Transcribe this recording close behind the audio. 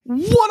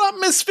What up,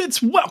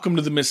 Misfits? Welcome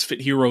to the Misfit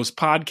Heroes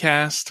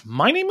podcast.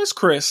 My name is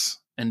Chris,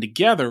 and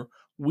together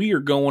we are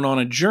going on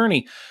a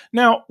journey.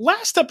 Now,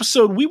 last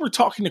episode, we were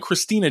talking to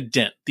Christina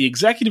Dent, the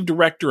executive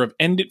director of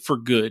End It for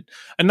Good,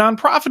 a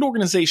nonprofit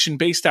organization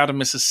based out of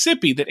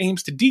Mississippi that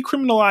aims to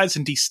decriminalize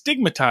and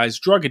destigmatize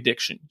drug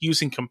addiction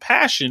using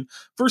compassion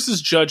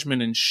versus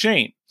judgment and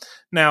shame.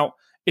 Now,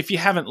 if you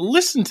haven't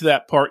listened to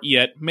that part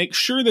yet, make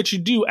sure that you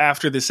do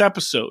after this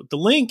episode. The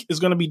link is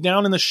going to be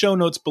down in the show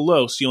notes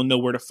below so you'll know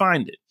where to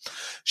find it.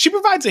 She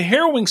provides a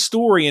harrowing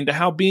story into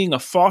how being a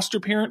foster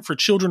parent for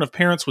children of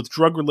parents with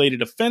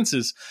drug-related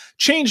offenses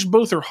changed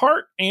both her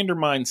heart and her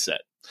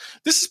mindset.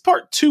 This is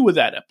part 2 of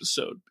that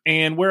episode,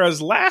 and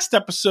whereas last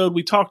episode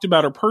we talked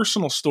about her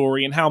personal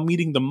story and how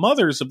meeting the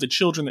mothers of the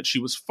children that she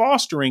was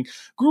fostering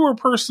grew her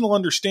personal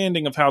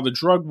understanding of how the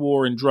drug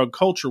war and drug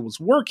culture was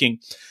working,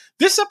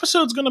 this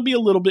episode's going to be a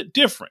little bit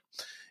different.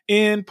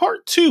 In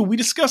part 2, we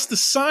discuss the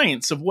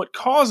science of what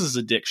causes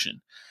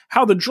addiction,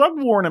 how the drug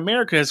war in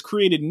America has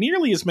created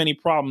nearly as many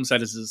problems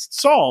as it has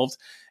solved,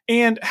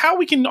 and how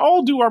we can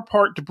all do our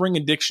part to bring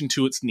addiction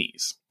to its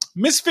knees.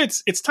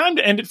 Misfits, it's time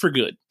to end it for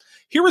good.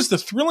 Here is the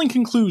thrilling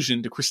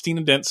conclusion to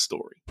Christina Dent's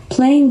story.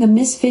 Playing the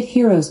Misfit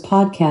Heroes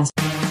podcast.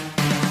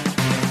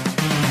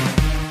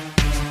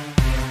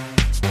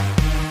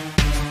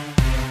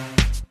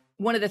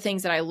 One of the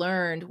things that I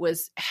learned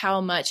was how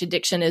much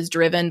addiction is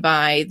driven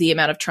by the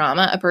amount of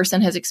trauma a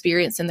person has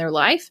experienced in their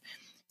life.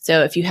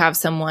 So if you have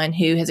someone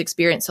who has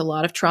experienced a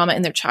lot of trauma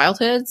in their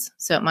childhoods,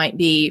 so it might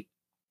be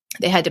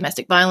they had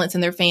domestic violence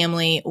in their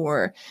family,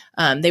 or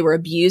they were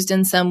abused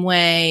in some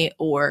way,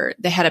 or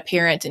they had a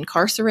parent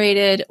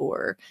incarcerated,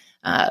 or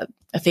a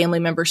family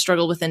member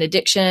struggled with an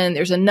addiction.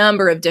 There's a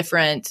number of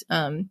different,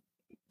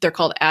 they're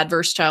called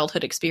adverse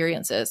childhood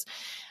experiences.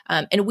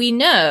 And we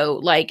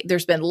know, like,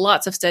 there's been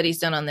lots of studies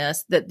done on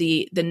this, that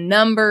the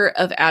number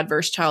of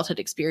adverse childhood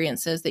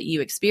experiences that you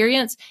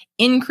experience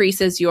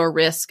increases your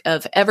risk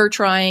of ever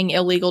trying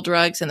illegal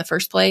drugs in the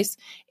first place,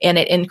 and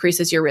it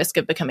increases your risk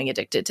of becoming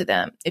addicted to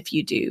them if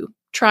you do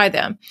try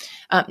them.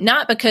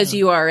 Not because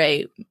you are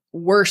a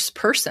worse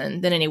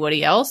person than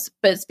anybody else,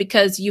 but it's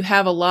because you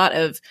have a lot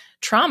of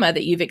trauma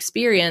that you've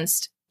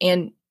experienced,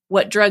 and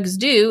what drugs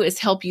do is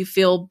help you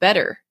feel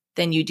better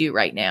than you do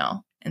right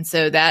now. And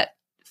so that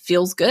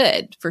feels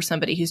good for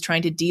somebody who's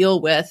trying to deal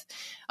with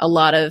a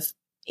lot of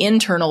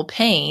internal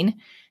pain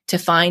to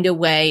find a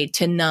way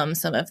to numb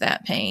some of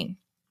that pain.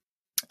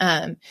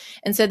 And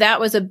so that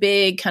was a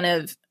big kind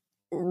of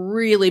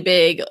really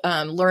big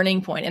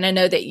learning point. And I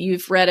know that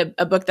you've read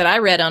a book that I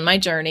read on my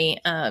journey.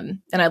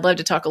 And I'd love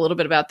to talk a little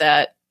bit about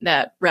that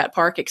Rat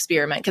Park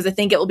experiment, because I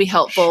think it will be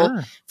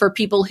helpful for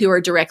people who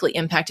are directly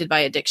impacted by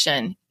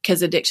addiction,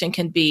 because addiction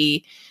can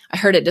be, I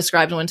heard it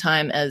described one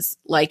time as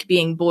like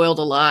being boiled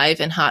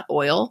alive in hot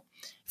oil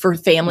for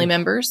family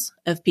members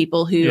of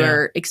people who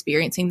are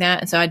experiencing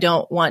that. And so I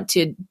don't want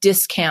to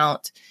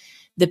discount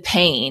the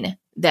pain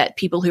that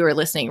people who are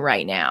listening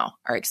right now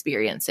are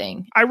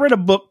experiencing. I read a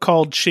book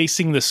called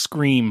Chasing the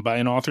Scream by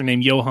an author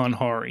named Johann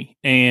Hari,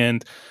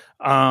 and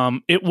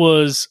it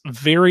was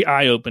very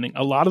eye-opening.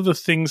 A lot of the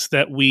things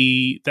that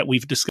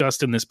we've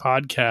discussed in this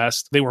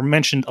podcast, they were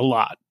mentioned a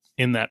lot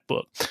in that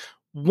book.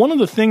 One of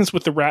the things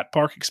with the Rat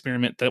Park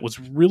experiment that was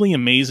really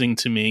amazing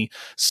to me,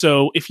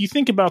 so if you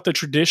think about the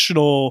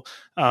traditional,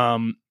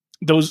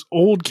 those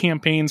old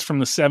campaigns from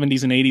the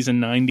 70s and 80s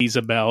and 90s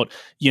about,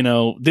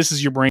 this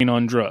is your brain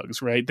on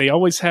drugs, right? They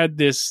always had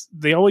this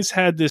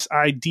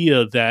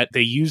idea that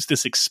they used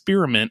this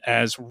experiment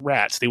as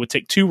rats. They would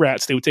take 2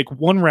 rats, they would take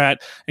one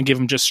rat and give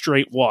him just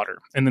straight water.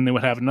 And then they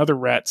would have another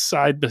rat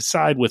side by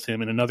side with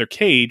him in another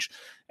cage,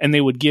 and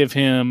they would give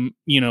him,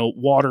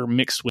 water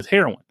mixed with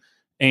heroin.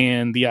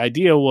 And the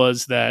idea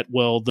was that,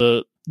 well,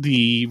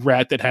 the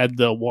rat that had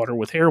the water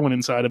with heroin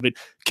inside of it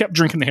kept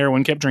drinking the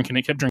heroin, kept drinking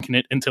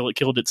it until it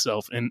killed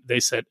itself. And they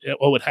said,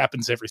 oh, it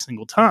happens every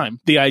single time.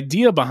 The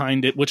idea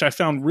behind it, which I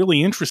found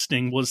really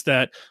interesting, was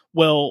that,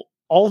 well,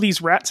 all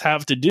these rats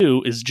have to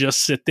do is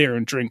just sit there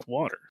and drink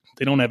water.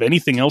 They don't have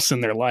anything else in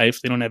their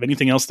life. They don't have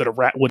anything else that a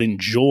rat would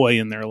enjoy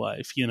in their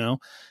life,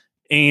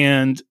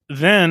 And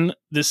then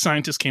this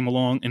scientist came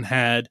along and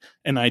had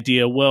an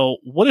idea, well,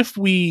 what if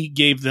we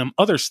gave them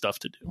other stuff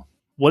to do?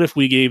 What if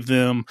we gave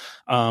them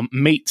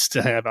mates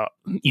to have out,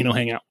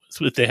 hang out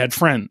with? If they had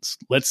friends,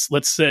 let's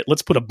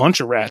put a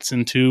bunch of rats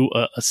into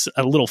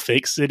a little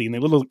fake city, and they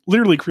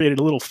literally created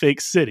a little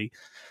fake city.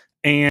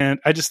 And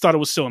I just thought it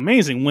was so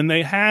amazing when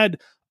they had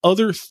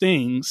other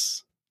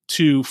things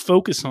to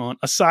focus on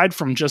aside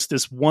from just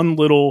this one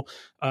little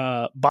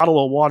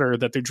bottle of water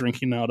that they're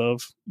drinking out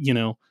of.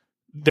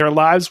 Their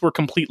lives were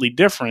completely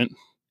different,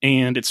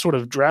 and it sort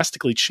of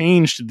drastically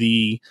changed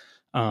the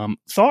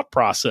thought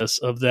process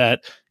of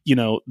that.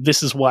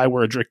 This is why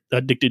we're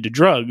addicted to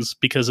drugs,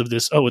 because of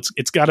this. Oh,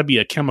 it's got to be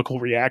a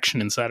chemical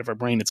reaction inside of our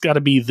brain. It's got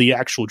to be the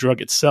actual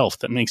drug itself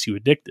that makes you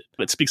addicted.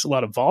 It speaks a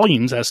lot of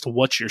volumes as to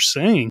what you're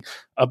saying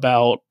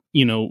about,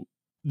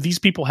 these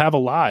people have a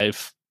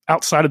life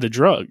outside of the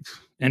drug,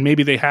 and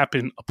maybe they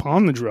happen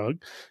upon the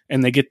drug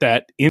and they get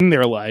that in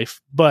their life,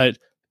 but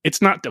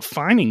it's not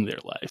defining their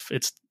life.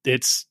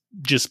 It's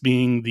just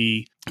being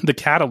the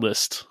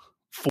catalyst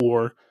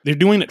for, they're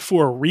doing it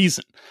for a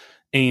reason.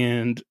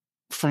 And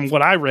from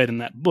what I read in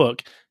that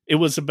book, it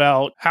was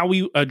about how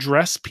we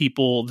address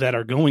people that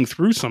are going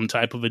through some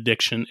type of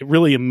addiction. It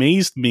really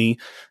amazed me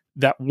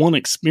that one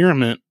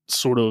experiment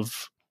sort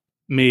of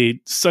made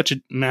such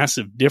a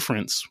massive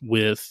difference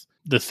with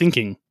the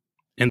thinking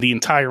and the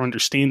entire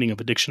understanding of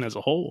addiction as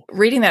a whole.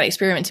 Reading that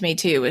experiment to me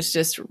too was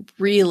just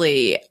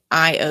really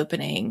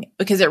eye-opening,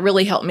 because it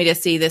really helped me to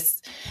see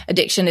this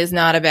addiction is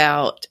not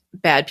about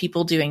bad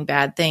people doing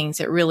bad things.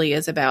 It really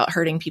is about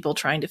hurting people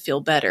trying to feel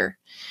better.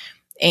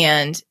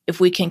 And if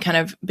we can kind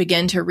of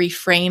begin to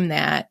reframe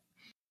that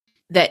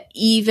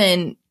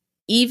even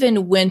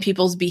when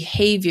people's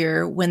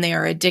behavior when they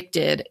are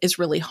addicted is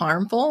really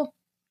harmful,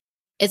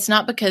 it's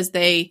not because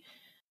they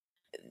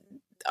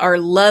are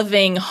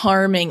loving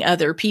harming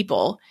other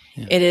people.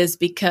 Yeah. It is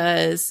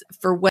because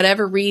for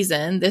whatever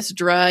reason, this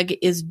drug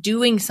is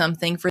doing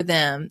something for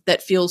them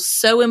that feels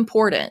so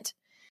important.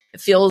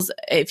 It feels,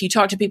 if you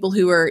talk to people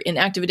who are in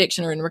active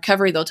addiction or in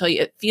recovery, they'll tell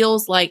you it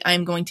feels like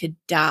I'm going to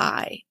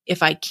die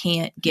if I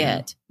can't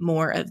get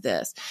more of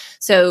this.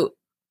 So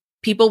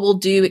people will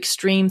do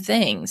extreme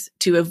things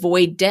to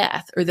avoid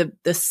death or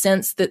the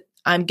sense that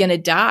I'm going to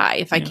die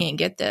if I can't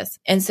get this.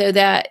 And so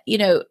that,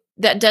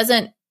 that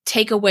doesn't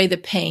take away the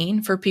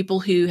pain for people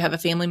who have a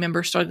family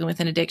member struggling with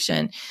an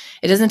addiction.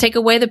 It doesn't take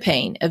away the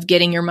pain of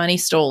getting your money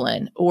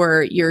stolen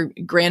or your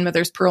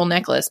grandmother's pearl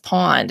necklace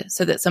pawned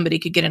so that somebody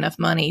could get enough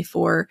money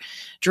for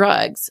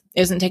drugs.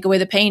 It doesn't take away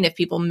the pain of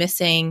people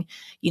missing,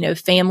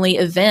 family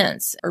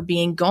events or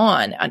being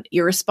gone,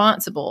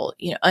 irresponsible,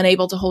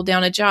 unable to hold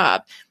down a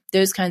job,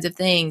 those kinds of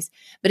things.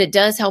 But it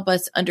does help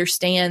us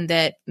understand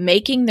that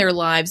making their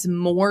lives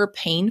more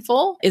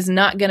painful is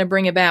not going to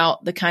bring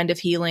about the kind of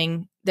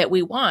healing that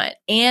we want.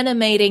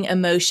 Animating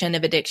emotion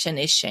of addiction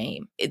is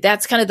shame.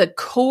 That's kind of the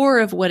core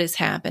of what is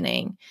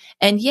happening.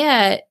 And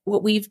yet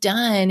what we've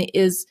done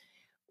is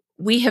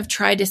we have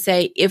tried to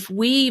say, if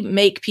we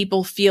make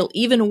people feel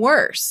even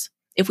worse,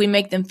 if we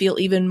make them feel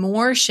even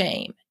more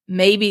shame,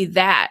 maybe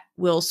that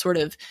will sort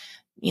of,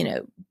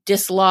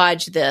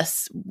 dislodge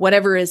this,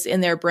 whatever is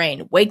in their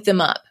brain, wake them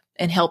up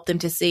and help them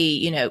to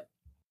see,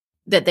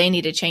 that they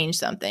need to change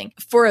something.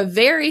 For a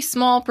very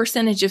small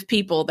percentage of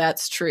people,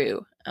 that's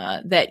true.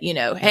 That,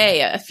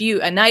 hey,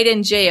 a night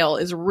in jail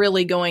is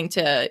really going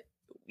to,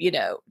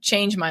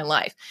 change my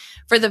life.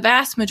 For the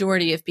vast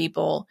majority of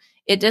people,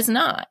 it does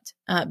not,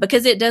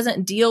 because it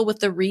doesn't deal with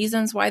the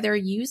reasons why they're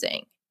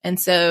using. And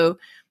so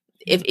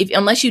if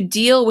unless you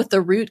deal with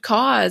the root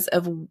cause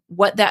of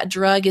what that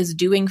drug is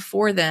doing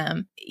for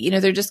them,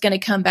 they're just going to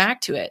come back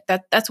to it.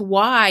 That's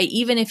why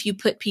even if you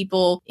put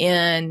people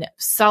in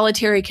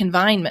solitary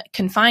confinement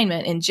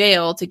in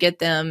jail to get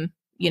them,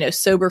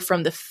 sober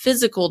from the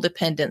physical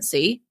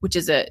dependency, which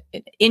is an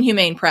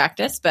inhumane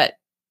practice, but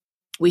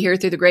we hear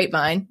through the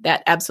grapevine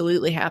that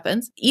absolutely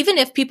happens. Even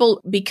if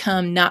people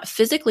become not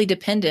physically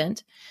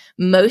dependent,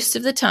 most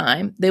of the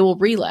time they will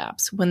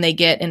relapse when they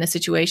get in a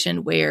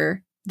situation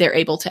where they're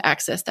able to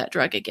access that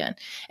drug again.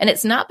 And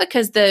it's not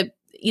because their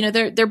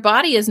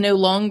body is no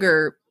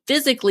longer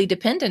physically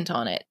dependent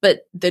on it,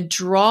 but the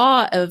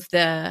draw of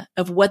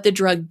what the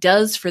drug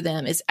does for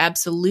them is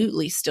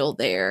absolutely still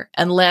there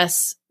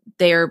unless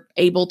they're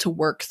able to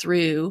work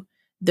through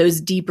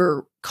those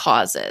deeper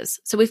causes.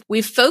 So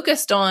we've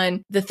focused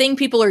on the thing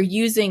people are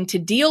using to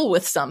deal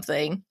with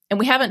something, and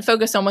we haven't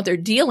focused on what they're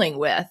dealing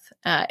with.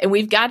 And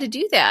we've got to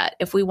do that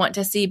if we want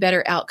to see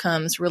better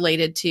outcomes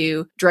related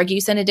to drug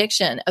use and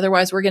addiction.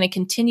 Otherwise, we're going to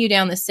continue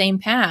down the same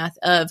path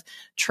of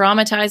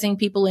traumatizing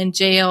people in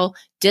jail,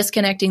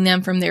 disconnecting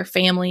them from their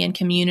family and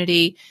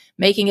community,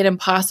 making it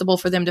impossible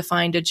for them to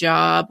find a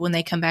job when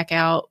they come back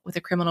out with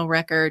a criminal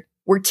record.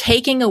 We're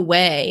taking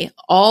away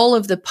all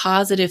of the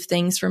positive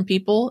things from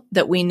people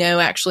that we know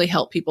actually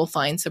help people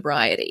find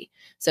sobriety.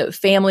 So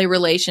family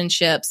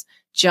relationships,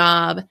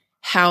 job,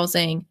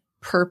 housing,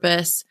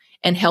 purpose,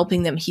 and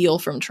helping them heal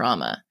from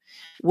trauma.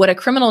 What a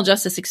criminal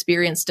justice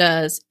experience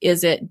does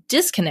is it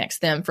disconnects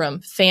them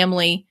from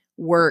family,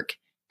 work,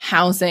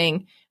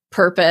 housing,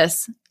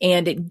 purpose,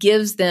 and it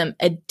gives them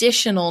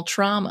additional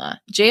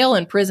trauma. Jail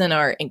and prison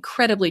are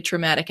incredibly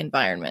traumatic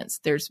environments.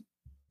 There's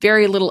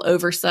very little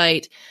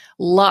oversight,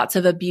 lots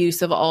of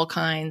abuse of all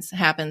kinds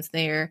happens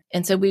there.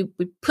 And so we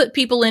put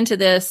people into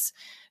this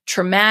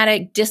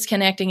traumatic,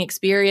 disconnecting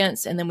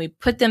experience, and then we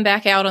put them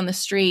back out on the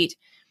street,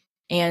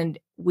 and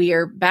we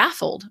are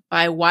baffled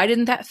by, why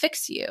didn't that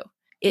fix you?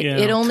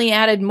 It only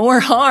added more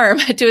harm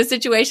to a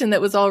situation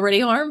that was already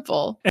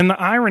harmful. And the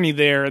irony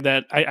there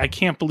that I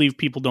can't believe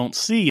people don't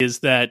see is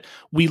that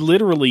we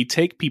literally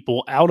take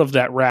people out of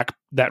that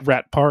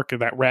rat park or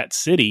that rat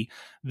city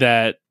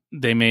that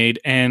they made,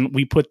 and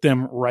we put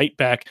them right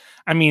back.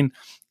 I mean,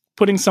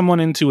 putting someone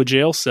into a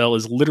jail cell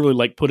is literally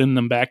like putting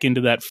them back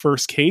into that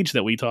first cage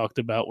that we talked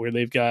about, where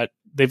they've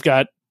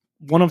got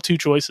one of two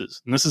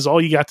choices, and this is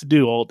all you got to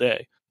do all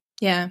day.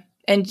 Yeah.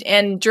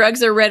 And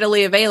drugs are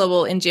readily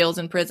available in jails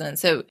and prisons.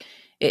 So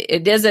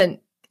it doesn't,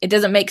 it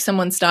doesn't make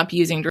someone stop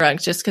using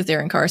drugs just because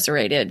they're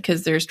incarcerated,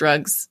 because there's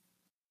drugs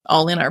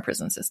all in our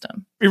prison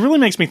system. It really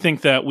makes me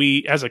think that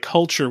we, as a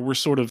culture, we're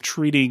sort of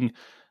treating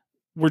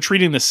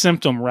the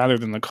symptom rather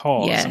than the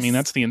cause. Yes. I mean,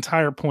 that's the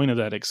entire point of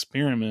that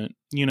experiment.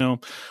 You know,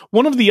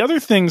 one of the other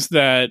things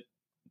that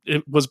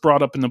it was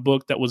brought up in the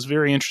book that was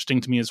very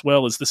interesting to me as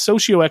well is the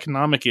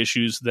socioeconomic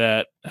issues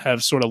that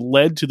have sort of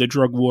led to the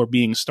drug war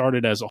being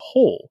started as a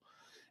whole.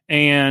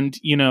 And,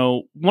 you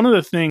know, one of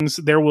the things,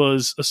 there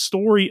was a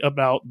story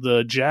about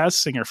the jazz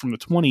singer from the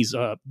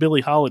 1920s, Billie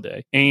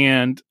Holiday,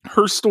 and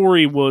her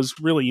story was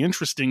really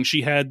interesting.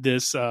 She had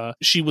this,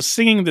 she was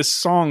singing this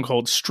song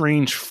called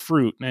Strange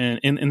Fruit, and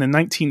in the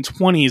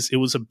 1920s, it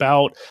was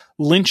about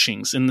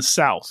lynchings in the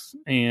South.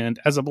 And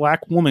as a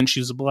Black woman,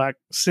 she was a Black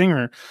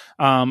singer,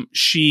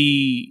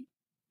 she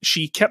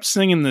kept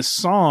singing this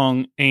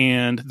song,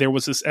 and there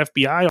was this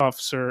FBI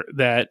officer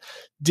that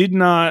did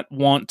not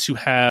want to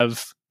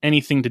have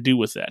anything to do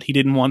with that. He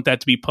didn't want that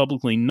to be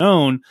publicly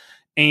known.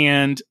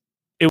 And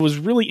it was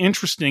really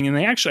interesting. And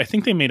I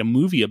think they made a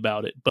movie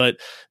about it, but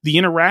the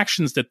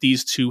interactions that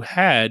these two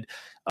had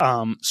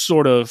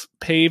sort of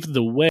paved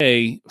the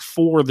way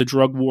for the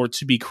drug war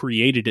to be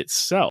created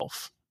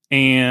itself.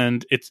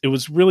 And it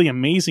was really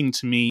amazing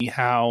to me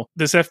how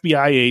this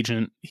FBI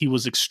agent, he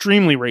was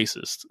extremely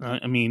racist.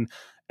 I mean,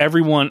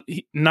 everyone,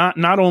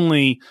 not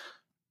only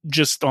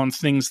just on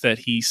things that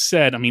he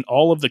said. I mean,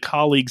 all of the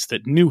colleagues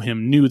that knew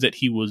him knew that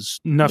he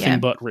was nothing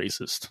but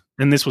racist.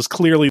 And this was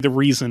clearly the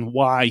reason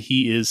why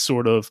he is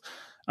sort of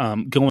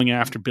going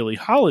after Billie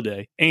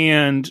Holiday.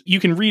 And you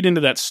can read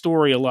into that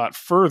story a lot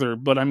further.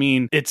 But I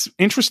mean, it's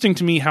interesting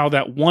to me how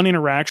that one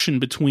interaction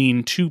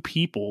between two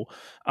people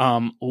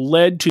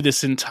led to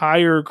this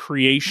entire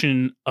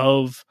creation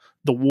of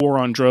the war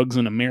on drugs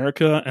in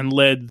America, and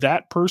led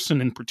that person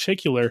in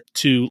particular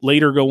to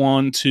later go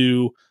on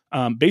to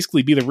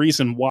basically be the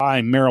reason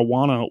why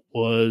marijuana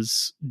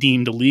was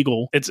deemed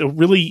illegal. It's a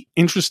really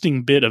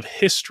interesting bit of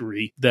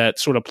history that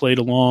sort of played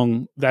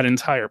along that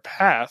entire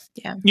path.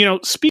 Yeah. You know,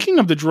 speaking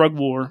of the drug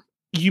war,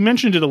 you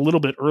mentioned it a little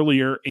bit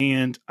earlier,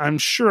 and I'm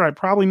sure I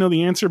probably know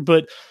the answer,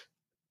 but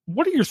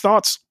what are your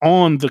thoughts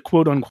on the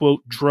quote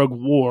unquote drug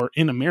war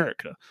in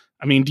America?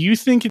 I mean, do you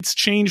think it's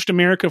changed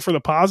America for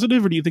the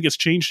positive, or do you think it's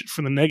changed it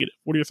for the negative?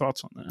 What are your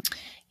thoughts on that?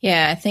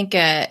 Yeah, I think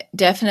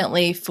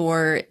definitely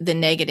for the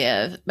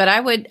negative. But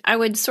I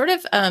would sort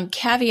of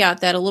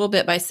caveat that a little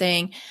bit by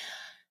saying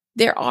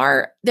there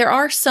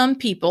are some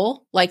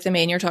people, like the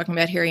man you're talking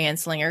about, Harry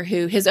Anslinger,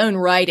 who his own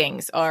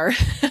writings are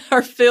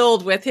are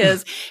filled with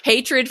his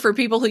hatred for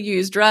people who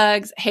use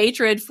drugs,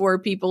 hatred for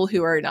people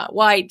who are not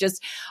white,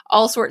 just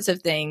all sorts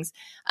of things.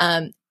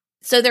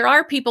 So there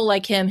are people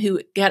like him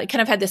who kind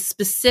of had this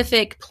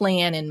specific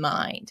plan in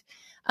mind.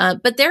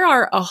 But there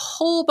are a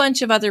whole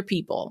bunch of other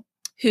people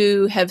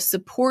who have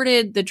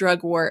supported the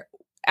drug war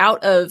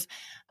out of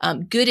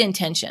good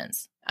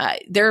intentions.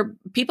 There are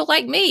people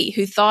like me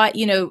who thought,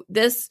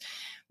 this,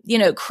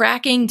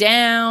 cracking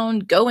down,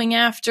 going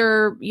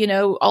after,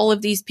 all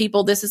of these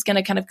people, this is going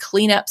to kind of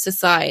clean up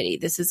society.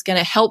 This is going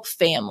to help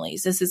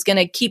families. This is going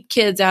to keep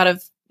kids out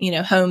of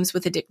homes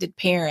with addicted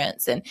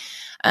parents. And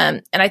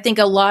I think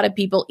a lot of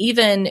people,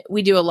 even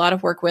we do a lot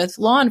of work with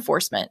law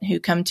enforcement who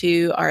come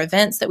to our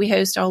events that we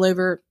host all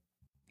over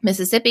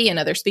Mississippi and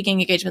other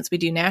speaking engagements we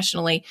do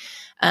nationally.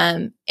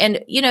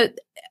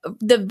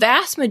 The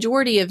vast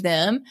majority of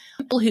them,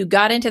 people who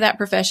got into that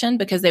profession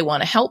because they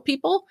want to help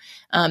people,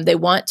 they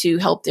want to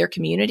help their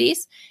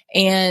communities.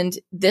 And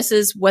this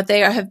is what they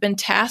have been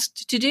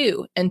tasked to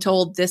do and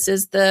told this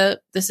is the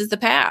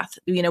path.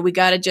 We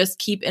got to just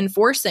keep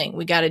enforcing.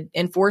 We got to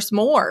enforce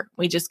more.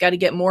 We just got to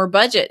get more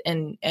budget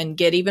and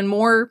get even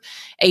more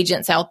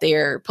agents out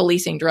there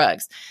policing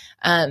drugs.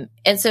 And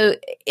so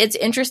it's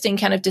interesting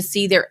kind of to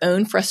see their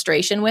own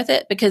frustration with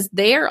it, because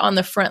they are on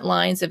the front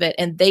lines of it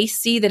and they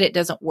see that it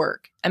doesn't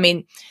work. I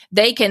mean,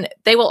 they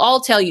will all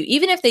tell you,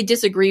 even if they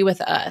disagree with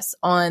us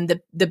on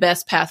the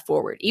best path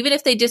forward, even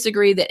if they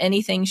disagree that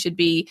any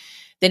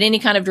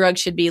kind of drug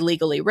should be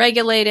legally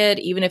regulated,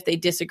 even if they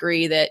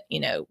disagree that,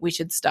 we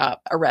should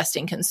stop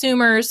arresting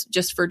consumers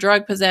just for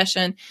drug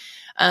possession,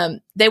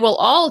 they will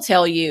all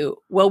tell you,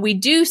 well, we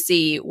do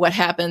see what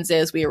happens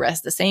is we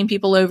arrest the same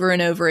people over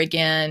and over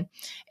again,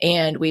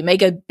 and we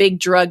make a big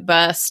drug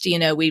bust.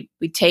 We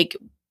take,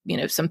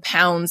 some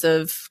pounds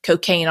of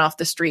cocaine off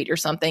the street or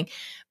something,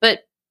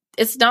 but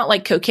it's not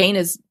like cocaine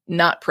is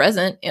not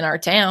present in our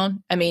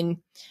town. I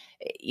mean,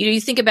 you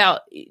think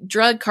about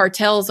drug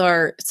cartels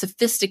are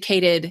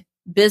sophisticated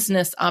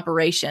business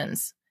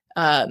operations,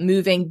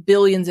 moving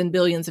billions and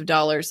billions of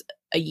dollars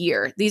a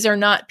year. These are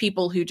not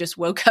people who just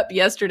woke up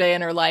yesterday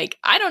and are like,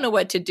 I don't know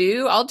what to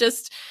do. I'll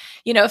just,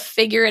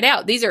 figure it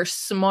out. These are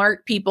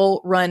smart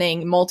people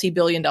running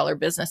multi-billion-dollar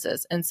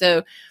businesses. And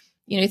so,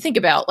 think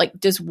about, like,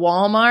 does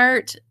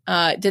Walmart,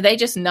 do they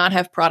just not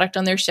have product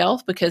on their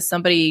shelf because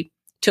somebody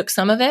took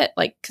some of it,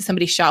 like because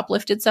somebody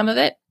shoplifted some of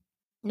it?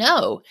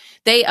 No,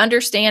 they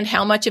understand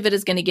how much of it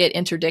is going to get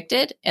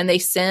interdicted, and they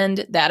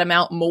send that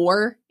amount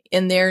more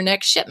in their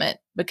next shipment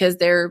because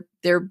they're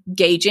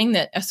gauging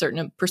that a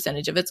certain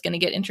percentage of it's going to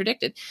get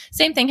interdicted.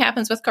 Same thing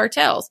happens with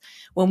cartels.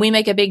 When we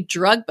make a big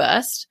drug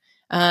bust,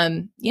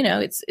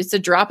 it's a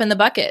drop in the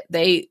bucket.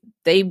 They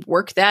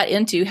work that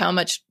into how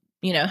much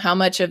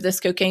of this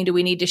cocaine do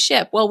we need to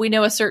ship? Well, we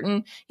know a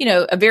certain,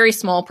 a very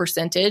small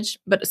percentage,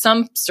 but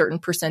some certain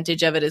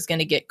percentage of it is going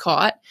to get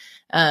caught.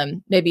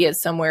 Maybe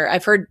it's somewhere.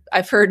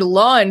 I've heard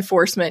law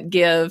enforcement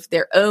give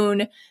their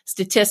own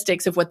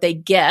statistics of what they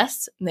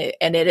guess,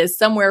 and it is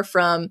somewhere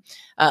from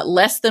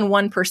less than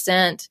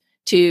 1%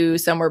 to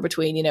somewhere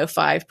between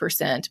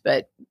 5%,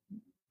 but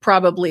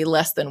probably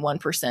less than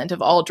 1%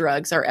 of all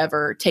drugs are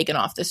ever taken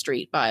off the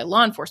street by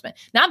law enforcement.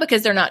 Not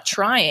because they're not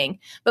trying,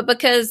 but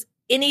because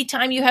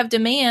anytime you have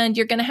demand,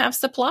 you're going to have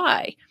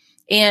supply,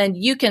 and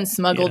you can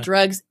smuggle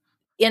drugs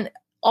in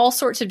all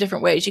sorts of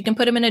different ways. You can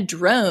put them in a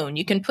drone.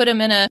 You can put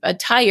them in a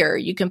tire.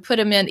 You can put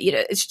them in,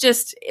 it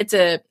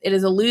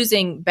is a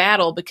losing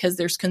battle because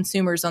there's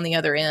consumers on the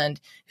other end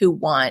who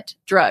want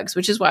drugs,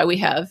 which is why we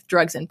have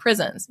drugs in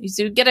prisons.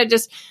 You got to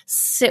just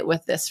sit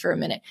with this for a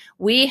minute.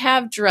 We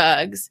have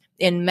drugs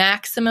in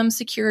maximum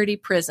security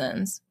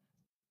prisons.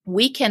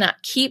 We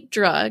cannot keep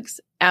drugs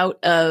out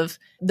of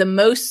the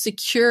most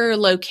secure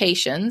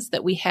locations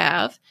that we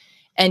have.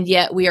 And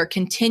yet we are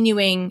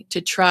continuing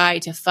to try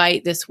to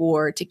fight this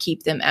war to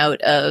keep them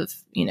out of,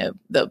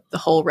 the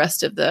whole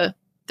rest of the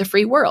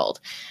free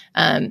world.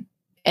 And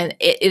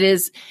it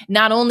is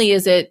not only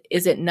is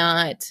it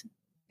not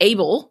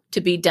able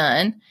to be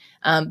done,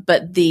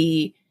 but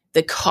the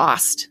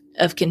cost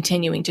of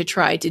continuing to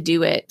try to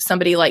do it.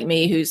 Somebody like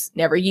me who's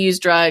never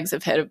used drugs,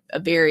 I've had a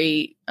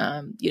very,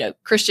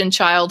 Christian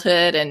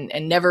childhood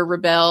and never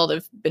rebelled.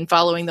 I've been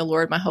following the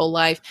Lord my whole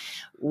life.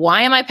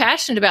 Why am I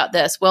passionate about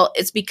this? Well,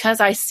 it's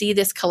because I see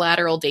this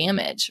collateral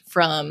damage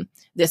from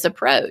this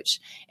approach.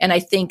 And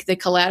I think the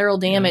collateral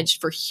damage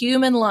for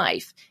human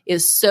life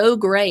is so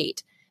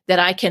great that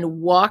I can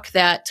walk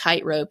that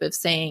tightrope of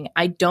saying,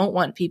 I don't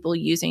want people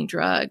using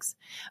drugs,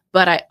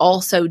 but I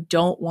also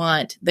don't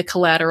want the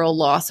collateral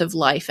loss of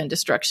life and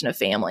destruction of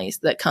families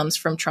that comes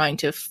from trying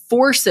to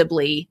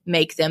forcibly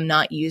make them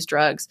not use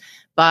drugs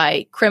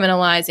by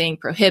criminalizing,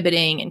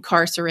 prohibiting,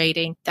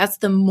 incarcerating. That's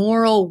the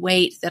moral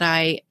weight that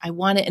I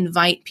want to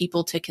invite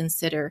people to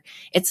consider.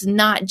 It's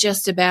not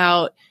just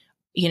about,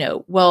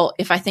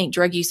 if I think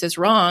drug use is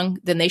wrong,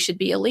 then they should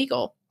be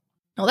illegal.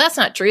 Well, that's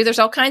not true. There's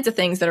all kinds of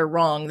things that are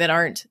wrong that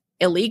aren't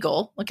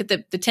illegal. Look at the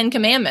 10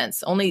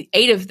 Commandments. Only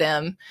 8 of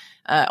them,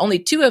 only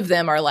 2 of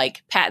them are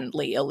like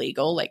patently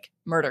illegal, like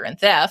murder and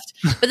theft.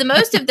 But the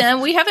most of them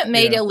we haven't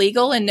made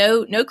illegal, and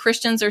no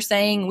Christians are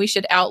saying we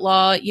should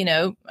outlaw,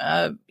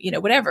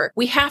 whatever.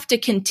 We have to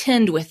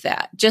contend with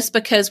that. Just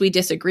because we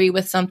disagree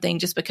with something,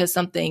 just because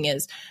something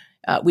is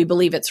we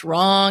believe it's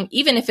wrong,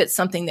 even if it's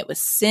something that was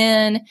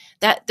sin,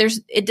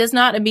 it does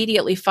not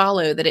immediately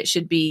follow that it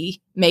should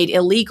be made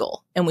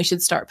illegal and we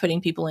should start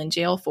putting people in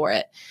jail for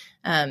it.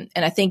 And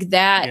I think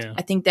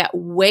that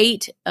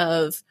weight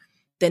of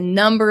the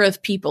number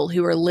of people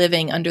who are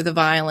living under the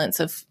violence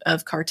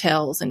of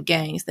cartels and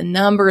gangs, the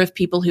number of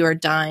people who are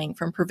dying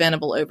from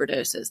preventable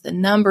overdoses, the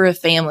number of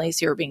families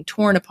who are being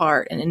torn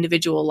apart and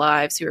individual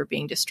lives who are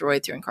being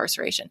destroyed through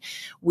incarceration.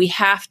 We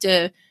have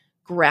to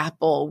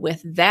grapple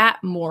with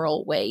that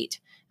moral weight,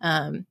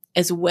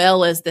 as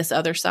well as this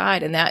other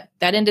side. And that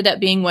ended up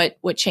being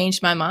what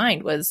changed my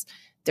mind. Was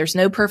there's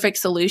no perfect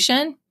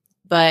solution,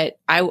 but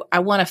I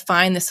want to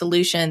find the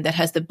solution that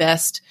has the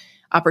best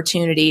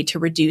opportunity to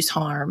reduce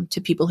harm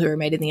to people who are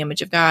made in the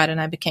image of God. And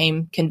I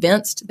became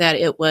convinced that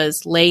it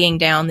was laying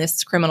down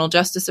this criminal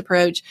justice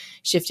approach,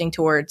 shifting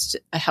towards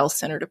a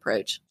health-centered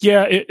approach.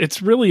 Yeah,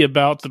 it's really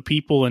about the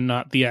people and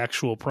not the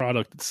actual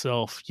product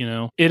itself,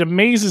 It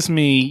amazes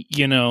me,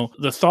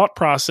 the thought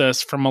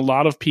process from a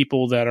lot of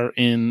people that are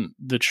in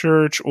the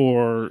church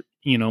or,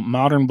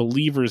 modern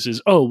believers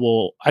is, oh,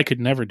 well, I could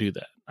never do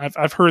that.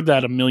 I've heard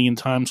that a million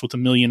times with a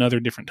million other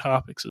different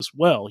topics as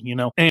well,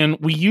 And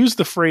we used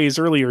the phrase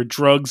earlier,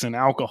 drugs and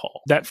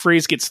alcohol. That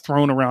phrase gets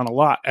thrown around a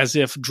lot as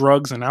if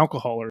drugs and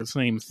alcohol are the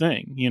same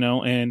thing,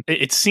 And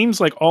it seems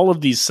like all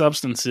of these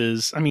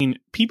substances,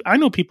 I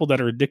know people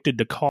that are addicted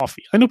to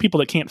coffee. I know people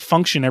that can't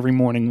function every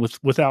morning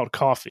without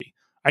coffee.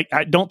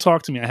 I don't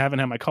talk to me. I haven't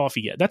had my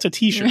coffee yet. That's a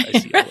T-shirt I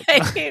see all the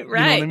time. Right. You know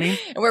what I mean?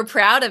 And we're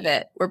proud of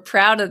it. We're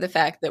proud of the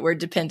fact that we're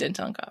dependent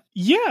on coffee.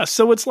 Yeah.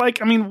 So it's like,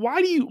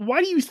 why do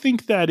you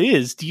think that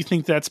is? Do you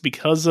think that's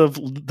because of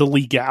the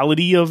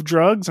legality of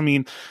drugs?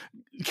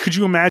 Could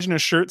you imagine a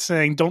shirt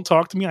saying, "Don't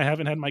talk to me. I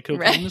haven't had my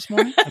cocaine this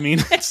morning"?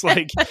 It's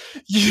like,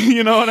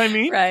 you know what I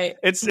mean? Right.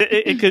 It's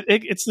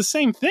the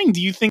same thing. Do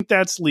you think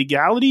that's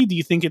legality? Do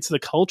you think it's the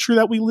culture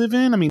that we live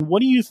in? What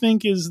do you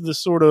think is the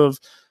sort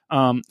of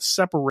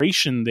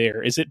separation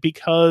there? Is it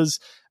because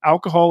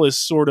alcohol is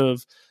sort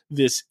of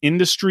this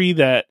industry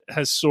that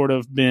has sort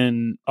of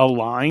been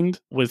aligned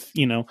with,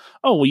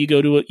 oh, well, you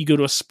go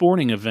to a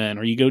sporting event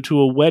or you go to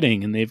a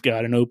wedding and they've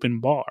got an open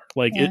bar.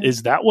 Like, Yeah.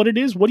 is that what it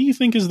is? What do you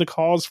think is the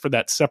cause for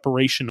that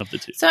separation of the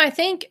two? So I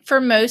think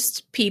for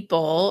most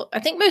people,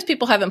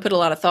 haven't put a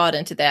lot of thought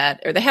into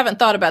that, or they haven't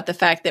thought about the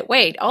fact that,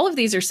 wait, all of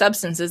these are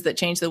substances that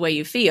change the way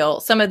you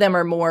feel. Some of them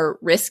are more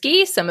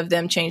risky. Some of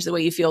them change the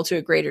way you feel to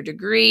a greater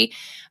degree.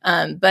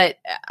 But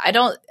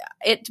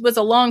it was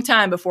a long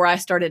time before I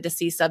started to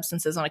see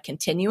substances on a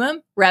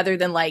continuum rather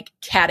than like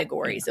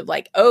categories of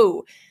like,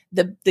 oh,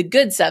 the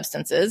good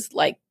substances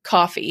like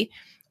coffee,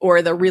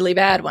 or the really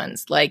bad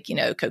ones like,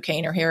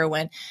 cocaine or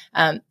heroin.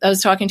 I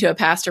was talking to a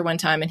pastor one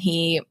time, and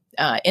he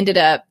ended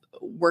up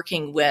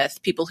working with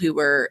people who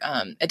were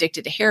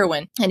addicted to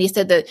heroin. And he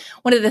said that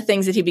one of the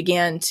things that he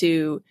began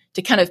to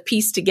kind of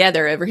piece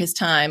together over his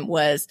time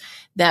was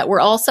that we're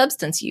all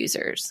substance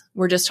users.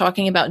 We're just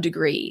talking about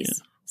degrees.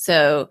 Yeah.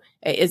 So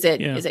is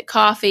it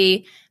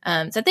coffee?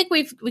 So I think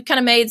we've kind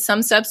of made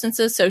some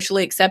substances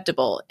socially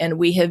acceptable, and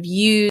we have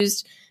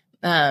used,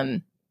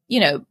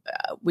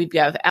 we've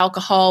got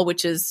alcohol,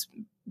 which is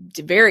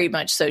very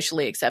much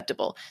socially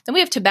acceptable. Then we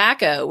have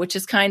tobacco, which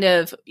is kind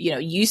of,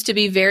 used to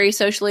be very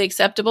socially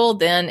acceptable.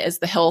 Then as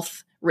the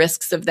health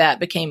risks of that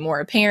became more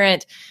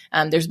apparent,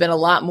 there's been a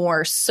lot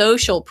more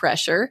social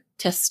pressure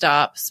to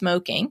stop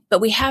smoking.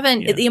 But we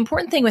haven't, the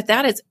important thing with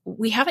that is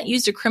we haven't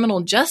used a criminal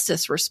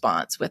justice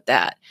response with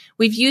that.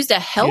 We've used a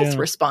health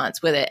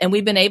response with it. And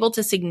we've been able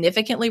to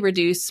significantly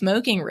reduce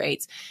smoking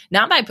rates,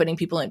 not by putting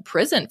people in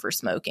prison for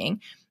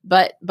smoking,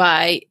 but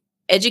by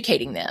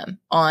educating them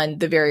on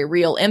the very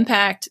real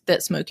impact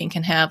that smoking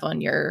can have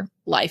on your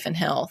life and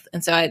health.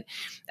 And so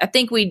I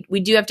think we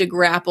do have to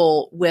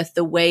grapple with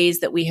the ways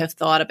that we have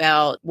thought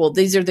about, well,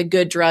 these are the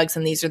good drugs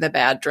and these are the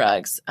bad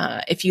drugs.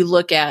 If you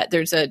look at,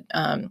 there's a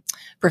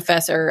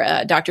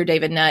professor, Dr.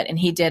 David Nutt, and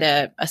he did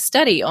a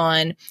study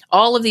on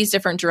all of these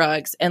different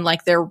drugs and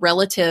like their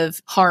relative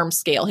harm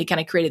scale. He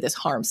kind of created this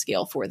harm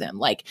scale for them,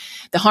 like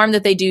the harm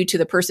that they do to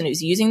the person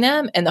who's using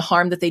them and the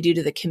harm that they do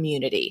to the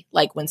community.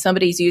 Like when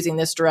somebody's using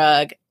this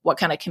drug, what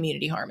kind of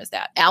community harm is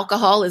that?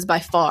 Alcohol is by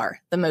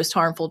far the most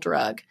harmful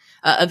drug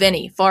of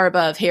any, far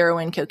above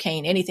heroin,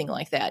 cocaine, anything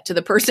like that, to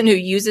the person who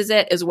uses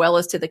it as well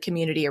as to the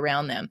community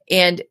around them.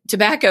 And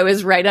tobacco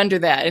is right under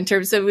that in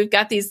terms of, we've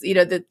got these,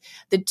 the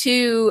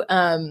two,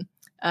 not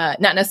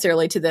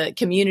necessarily to the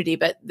community,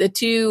 but the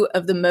two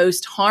of the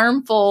most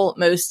harmful,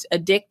 most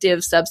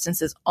addictive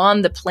substances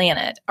on the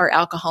planet are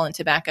alcohol and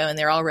tobacco, and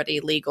they're already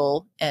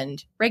legal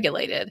and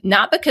regulated.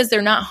 Not because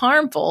they're not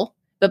harmful,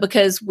 but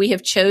because we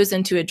have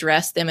chosen to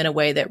address them in a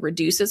way that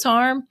reduces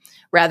harm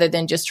rather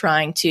than just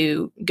trying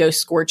to go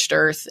scorched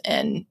earth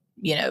and,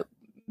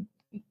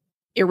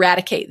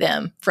 eradicate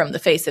them from the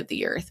face of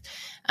the earth.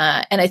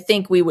 And I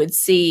think we would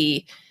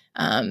see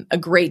a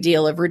great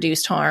deal of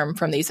reduced harm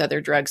from these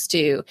other drugs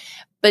too.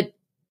 But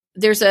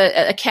there's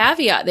a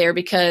caveat there,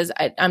 because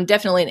I'm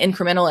definitely an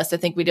incrementalist. I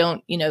think we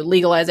don't,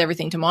 legalize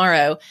everything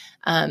tomorrow,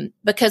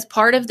 because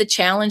part of the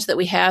challenge that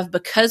we have,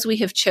 because we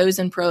have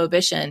chosen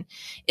prohibition,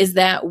 is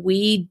that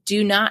we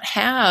do not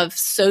have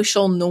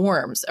social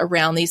norms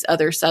around these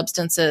other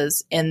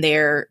substances and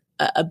their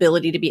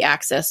ability to be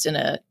accessed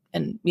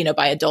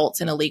by adults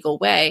in a legal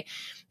way,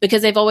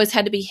 because they've always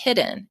had to be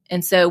hidden.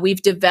 And so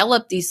we've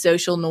developed these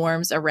social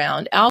norms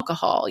around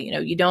alcohol.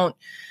 You don't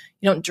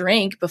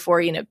drink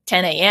before,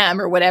 10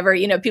 a.m. or whatever,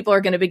 people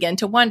are going to begin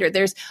to wonder.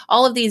 There's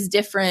all of these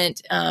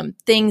different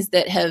things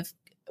that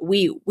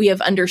we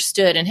have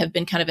understood and have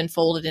been kind of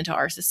enfolded into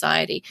our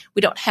society.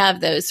 We don't have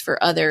those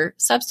for other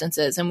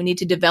substances, and we need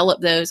to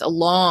develop those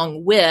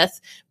along with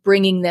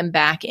bringing them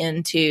back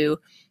into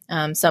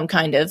some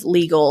kind of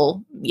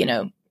legal,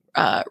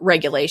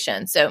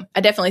 regulation. So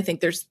I definitely think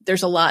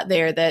there's a lot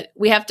there that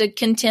we have to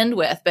contend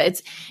with,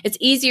 but it's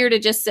easier to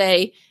just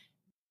say,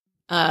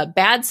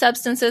 bad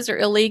substances are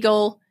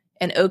illegal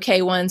and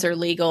okay ones are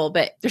legal,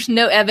 but there's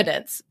no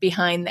evidence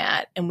behind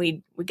that. And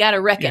we got to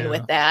reckon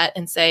with that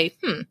and say,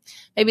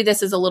 maybe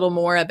this is a little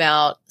more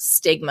about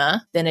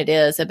stigma than it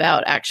is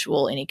about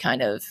actual any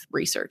kind of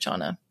research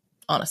on a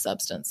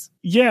substance.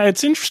 Yeah,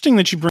 it's interesting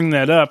that you bring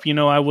that up.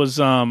 I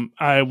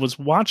was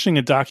watching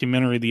a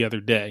documentary the other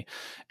day,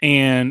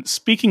 and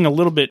speaking a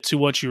little bit to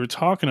what you were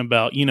talking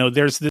about,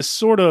 there's this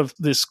sort of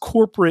this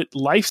corporate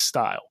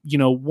lifestyle.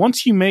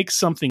 Once you make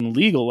something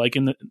legal, like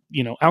in the,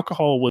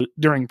 alcohol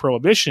during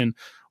Prohibition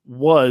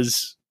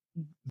was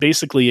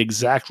basically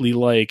exactly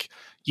like,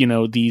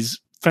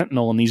 these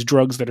fentanyl and these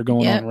drugs that are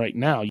going on right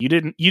now. You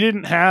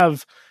didn't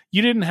have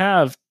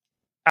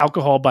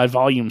alcohol by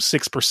volume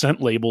 6%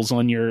 labels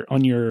on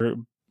your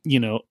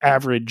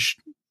average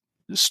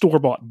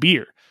store-bought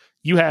beer.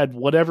 You had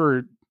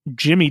whatever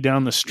Jimmy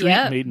down the street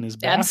made in his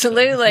bathtub.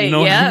 Absolutely. You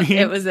know what I mean?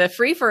 It was a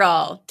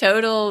free-for-all.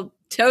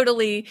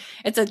 Totally.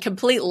 It's a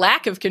complete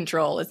lack of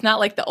control. It's not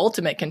like the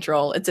ultimate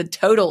control. It's a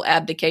total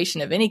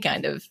abdication of any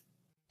kind of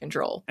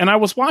control. And I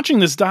was watching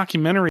this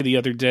documentary the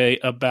other day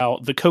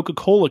about the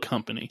Coca-Cola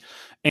company,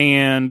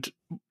 and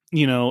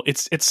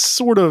it's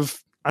sort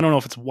of I don't know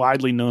if it's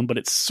widely known, but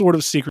it's sort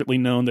of secretly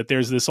known that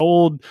there's this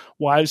old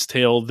wives'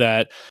 tale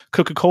that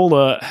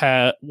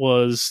Coca-Cola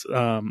was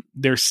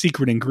their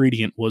secret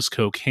ingredient was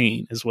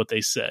cocaine, is what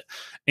they said.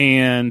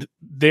 And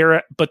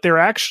they're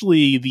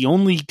actually the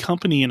only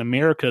company in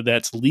America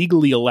that's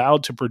legally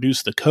allowed to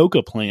produce the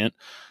coca plant.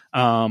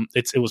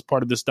 It was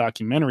part of this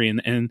documentary,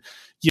 and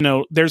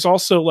there's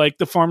also like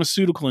the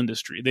pharmaceutical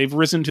industry. They've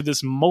risen to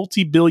this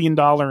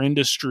multi-billion-dollar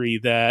industry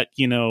that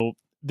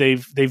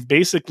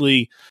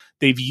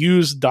they've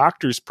used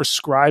doctors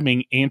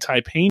prescribing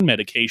anti-pain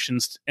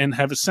medications and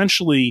have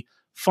essentially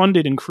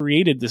funded and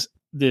created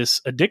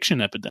this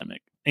addiction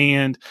epidemic.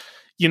 And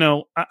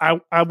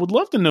I would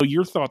love to know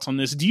your thoughts on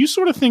this. Do you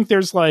sort of think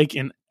there's like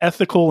an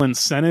ethical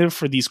incentive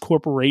for these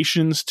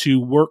corporations to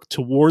work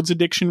towards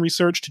addiction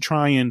research to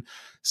try and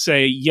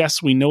say,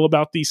 yes, we know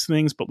about these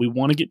things, but we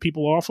want to get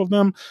people off of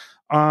them?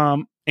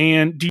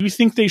 And do you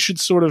think they should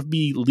sort of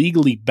be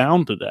legally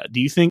bound to that? Do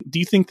you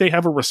think they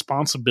have a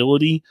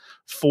responsibility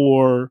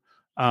for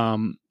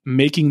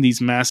making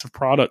these massive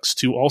products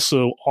to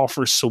also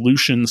offer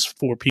solutions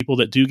for people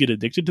that do get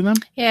addicted to them?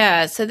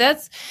 Yeah, so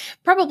that's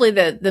probably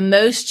the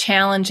most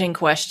challenging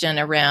question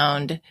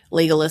around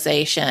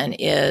legalization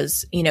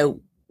is,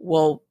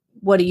 well,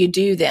 what do you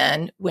do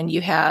then when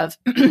you have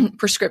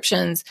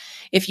prescriptions?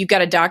 If you've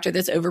got a doctor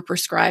that's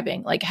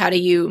overprescribing, like how do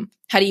you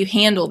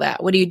handle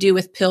that? What do you do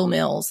with pill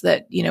mills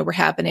that, were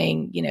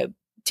happening,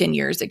 10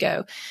 years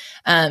ago?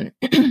 And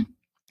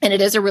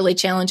it is a really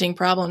challenging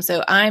problem.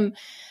 So I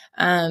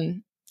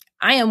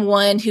am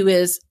one who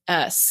is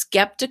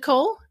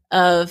skeptical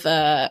of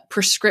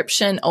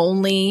prescription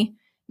only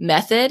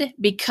method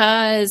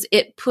because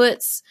it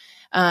puts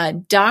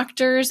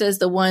doctors as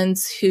the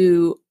ones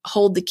who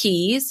hold the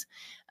keys.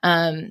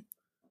 And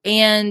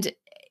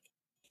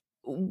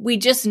we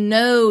just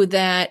know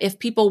that if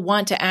people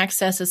want to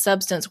access a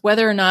substance,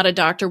 whether or not a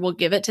doctor will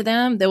give it to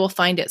them, they will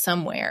find it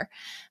somewhere.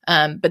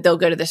 But they'll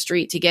go to the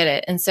street to get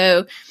it. And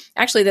so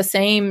actually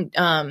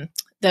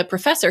the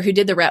professor who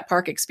did the Rat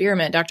Park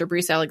experiment, Dr.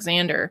 Bruce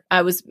Alexander,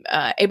 I was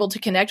able to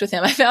connect with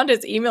him. I found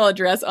his email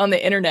address on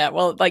the internet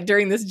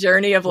during this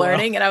journey of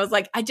learning. Wow. And I was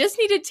like, I just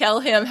need to tell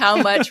him how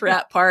much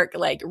Rat Park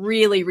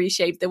really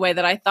reshaped the way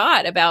that I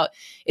thought about,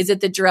 is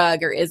it the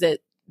drug or is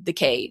it the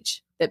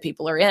cage that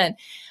people are in?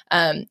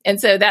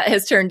 And so that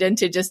has turned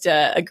into just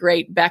a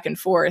great back and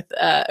forth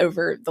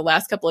over the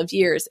last couple of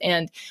years.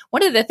 And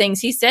one of the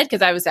things he said,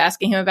 because I was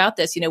asking him about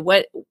this,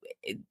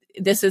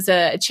 this is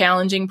a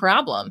challenging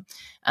problem.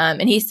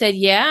 And he said,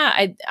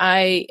 yeah,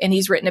 and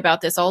he's written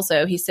about this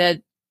also. He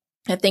said,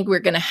 I think we're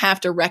going to have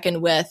to reckon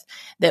with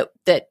that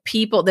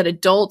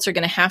adults are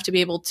going to have to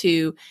be able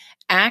to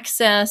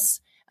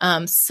access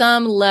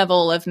some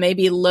level of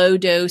maybe low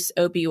dose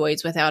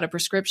opioids without a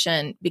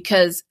prescription,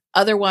 because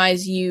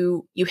otherwise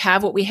you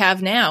have what we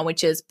have now,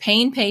 which is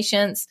pain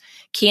patients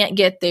can't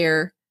get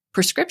their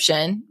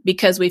prescription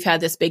because we've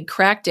had this big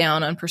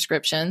crackdown on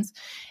prescriptions.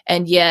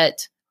 And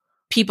yet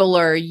people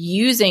are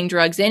using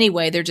drugs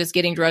anyway. They're just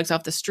getting drugs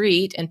off the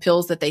street and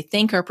pills that they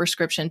think are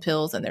prescription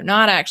pills, and they're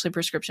not actually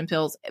prescription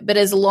pills. But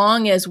as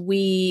long as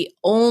we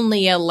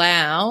only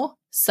allow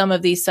some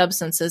of these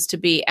substances to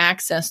be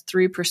accessed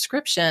through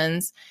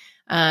prescriptions,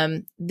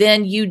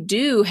 then you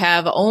do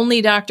have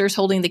only doctors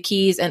holding the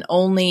keys and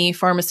only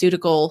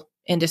pharmaceutical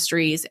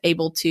industries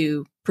able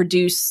to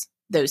produce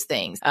those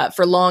things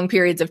for long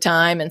periods of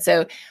time. And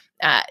so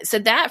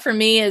that for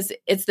me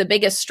it's the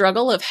biggest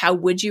struggle of how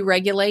would you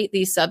regulate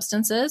these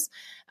substances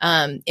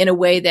in a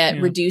way that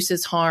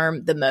reduces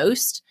harm the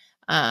most.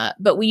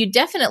 But you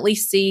definitely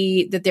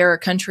see that there are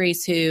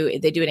countries who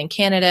they do it in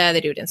Canada,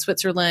 they do it in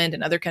Switzerland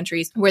and other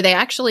countries where they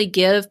actually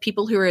give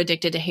people who are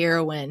addicted to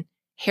heroin,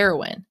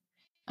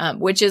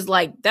 which is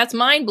that's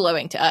mind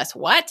blowing to us.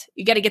 What?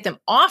 You got to get them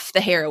off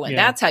the heroin. Yeah.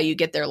 That's how you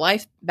get their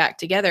life back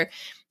together.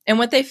 And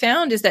what they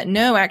found is that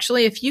no,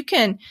 actually, if you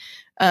can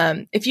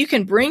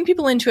bring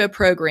people into a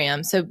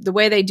program, so the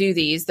way they do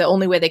these, the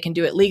only way they can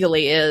do it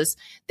legally is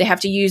they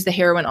have to use the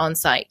heroin on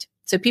site.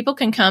 So people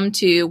can come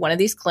to one of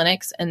these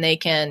clinics and they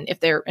can, if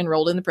they're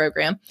enrolled in the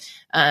program,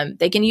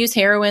 they can use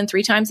heroin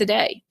 3 times a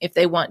day if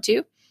they want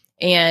to.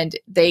 And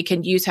they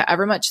can use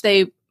however much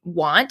they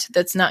want.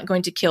 That's not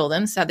going to kill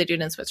them. That's how they do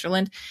it in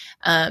Switzerland,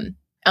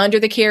 under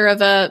the care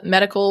of a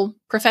medical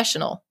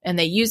professional. And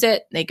they use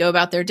it, they go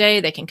about their day,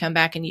 they can come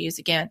back and use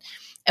again.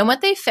 And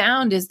what they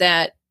found is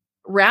that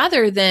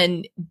rather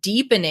than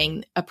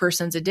deepening a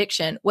person's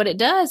addiction, what it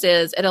does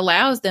is it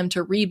allows them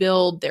to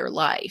rebuild their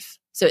life.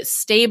 So it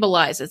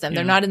stabilizes them. Yeah.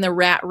 They're not in the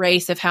rat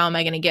race of how am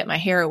I going to get my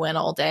heroin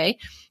all day.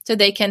 So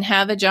they can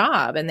have a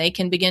job and they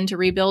can begin to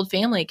rebuild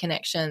family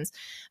connections.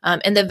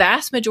 And the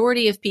vast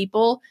majority of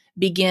people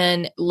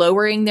begin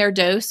lowering their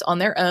dose on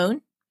their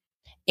own.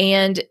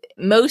 And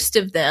most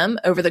of them,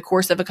 over the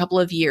course of a couple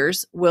of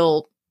years,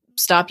 will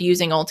stop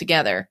using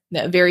altogether.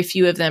 Very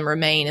few of them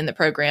remain in the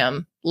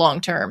program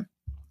long term.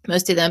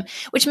 Most of them,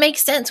 which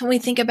makes sense when we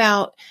think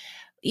about,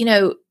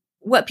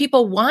 what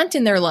people want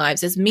in their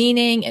lives is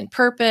meaning and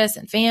purpose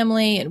and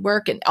family and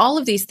work and all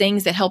of these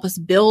things that help us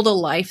build a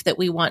life that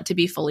we want to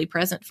be fully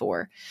present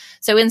for.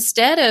 So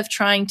instead of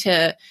trying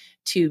to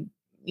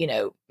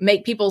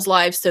make people's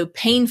lives so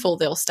painful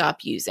they'll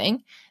stop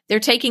using, they're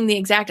taking the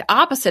exact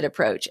opposite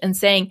approach and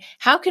saying,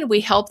 how can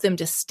we help them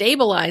to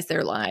stabilize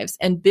their lives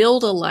and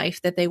build a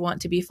life that they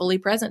want to be fully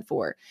present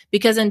for?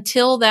 Because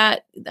until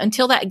that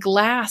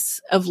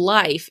glass of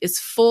life is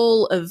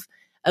full of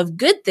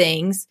good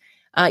things,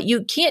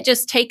 you can't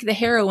just take the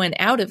heroin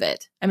out of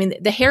it. I mean,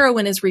 the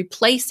heroin is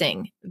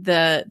replacing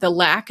the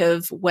lack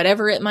of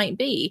whatever it might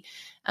be.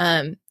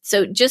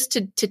 So just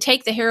to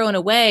take the heroin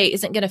away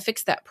isn't going to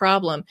fix that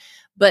problem.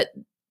 But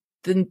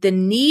the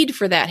need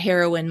for that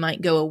heroin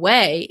might go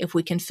away if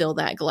we can fill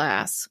that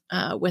glass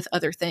with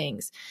other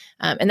things.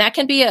 And that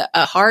can be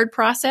a hard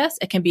process.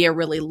 It can be a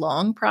really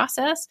long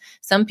process.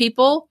 Some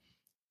people,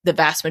 the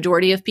vast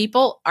majority of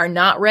people, are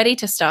not ready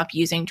to stop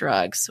using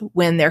drugs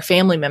when their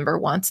family member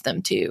wants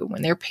them to,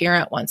 when their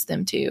parent wants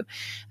them to.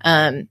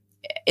 And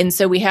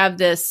so we have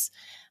this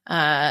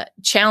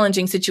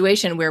challenging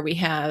situation where we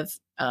have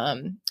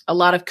a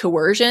lot of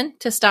coercion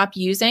to stop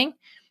using.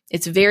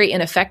 It's very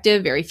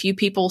ineffective. Very few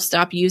people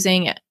stop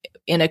using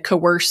in a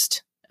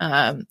coerced,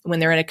 when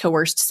they're in a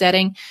coerced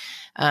setting.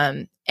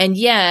 And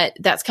yet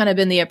that's kind of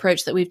been the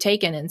approach that we've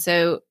taken. And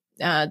so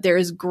there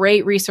is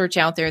great research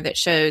out there that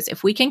shows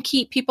if we can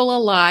keep people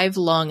alive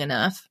long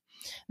enough,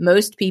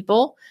 most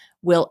people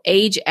will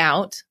age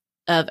out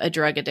of a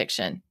drug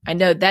addiction. I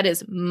know that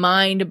is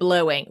mind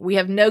blowing. We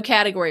have no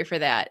category for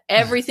that.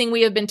 Everything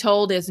we have been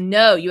told is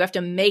no, you have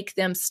to make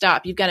them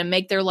stop. You've got to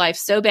make their life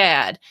so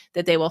bad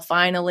that they will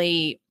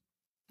finally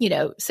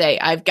say,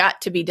 I've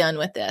got to be done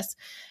with this.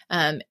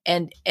 And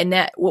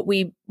that what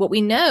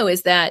we know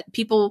is that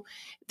people,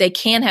 they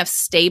can have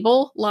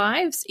stable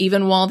lives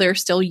even while they're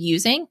still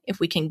using, if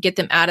we can get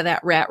them out of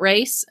that rat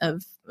race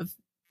of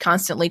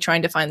constantly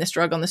trying to find this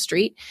drug on the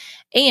street.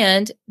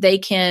 And they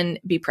can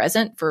be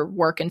present for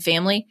work and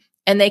family.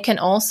 And they can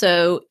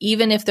also,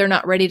 even if they're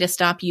not ready to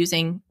stop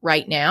using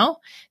right now,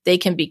 they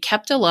can be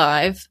kept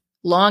alive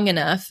long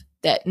enough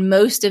that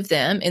most of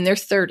them in their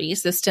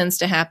 30s, this tends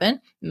to happen.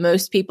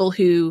 Most people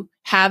who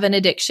have an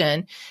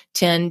addiction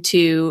tend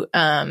to,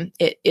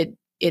 it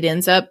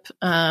ends up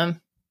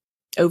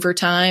over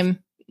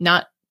time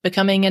not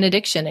becoming an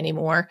addiction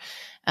anymore.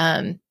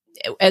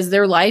 As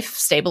their life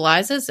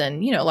stabilizes,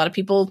 and a lot of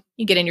people,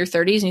 you get in your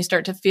 30s and you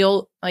start to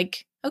feel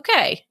like,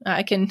 okay,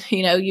 I can,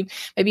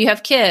 maybe you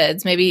have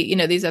kids, maybe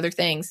these other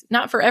things.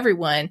 Not for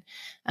everyone,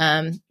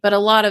 but a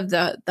lot of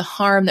the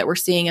harm that we're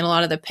seeing and a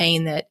lot of the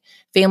pain that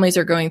families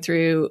are going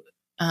through,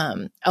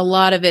 a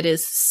lot of it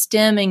is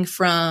stemming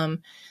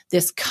from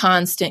this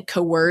constant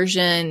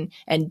coercion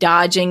and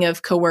dodging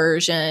of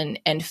coercion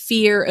and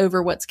fear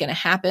over what's going to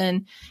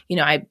happen.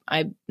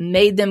 I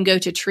made them go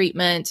to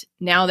treatment.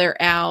 Now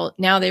they're out.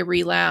 Now they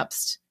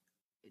relapsed.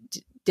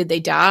 Did they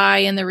die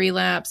in the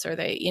relapse? Or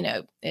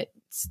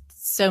it's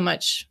so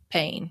much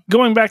pain.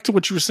 Going back to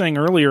what you were saying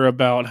earlier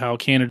about how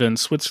Canada and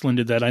Switzerland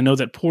did that, I know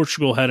that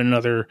Portugal had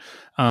another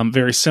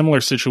very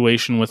similar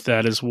situation with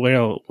that as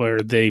well, where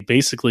they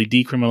basically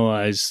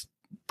decriminalized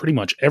pretty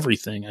much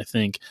everything, I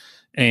think.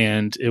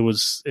 And it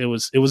was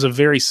a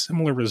very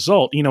similar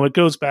result. It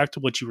goes back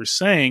to what you were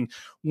saying.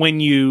 When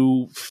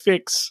you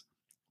fix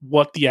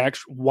what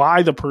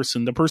why the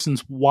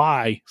person's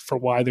why for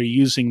why they're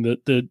using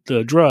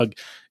the drug,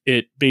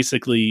 it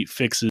basically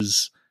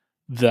fixes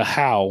the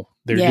how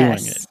they're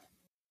doing it.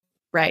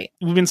 Right.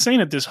 We've been saying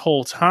it this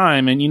whole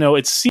time. And,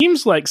 it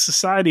seems like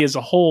society as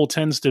a whole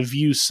tends to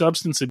view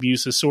substance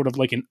abuse as sort of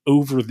like an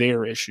over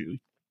there issue.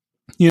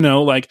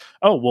 Like,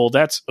 oh, well,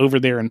 that's over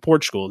there in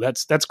Portugal.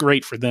 That's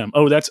great for them.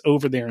 Oh, that's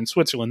over there in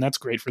Switzerland. That's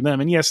great for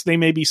them. And yes, they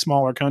may be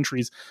smaller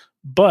countries,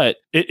 but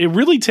it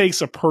really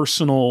takes a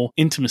personal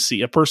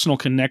intimacy, a personal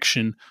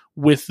connection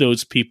with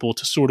those people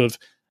to sort of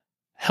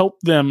help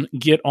them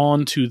get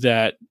onto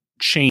that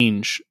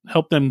change,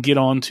 help them get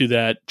onto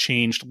that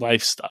changed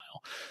lifestyle.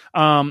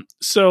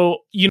 So,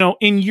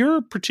 in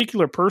your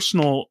particular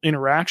personal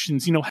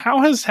interactions,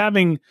 how has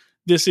having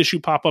this issue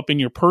pop up in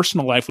your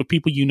personal life with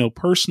people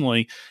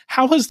personally,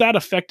 how has that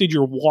affected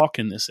your walk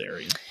in this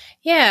area?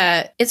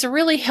 Yeah, it's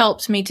really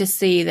helped me to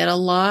see that a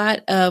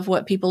lot of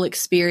what people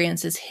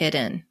experience is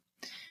hidden.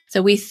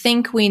 So we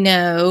think we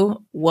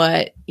know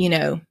what,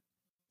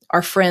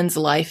 our friend's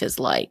life is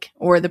like,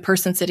 or the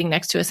person sitting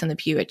next to us in the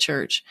pew at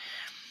church.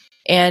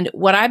 And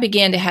what I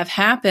began to have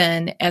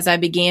happen as I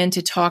began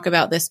to talk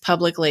about this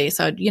publicly,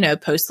 so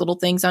I'd, post little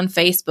things on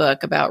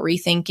Facebook about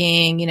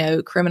rethinking,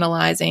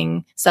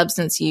 criminalizing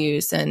substance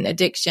use and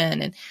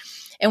addiction.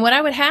 And what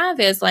I would have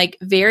is like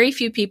very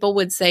few people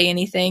would say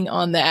anything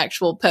on the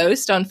actual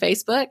post on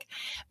Facebook,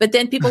 but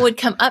then people would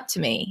come up to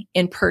me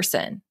in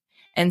person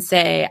and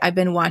say, I've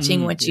been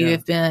watching what you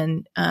have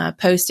been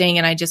posting,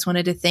 and I just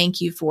wanted to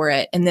thank you for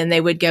it. And then they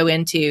would go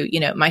into,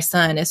 my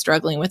son is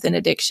struggling with an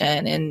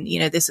addiction, and,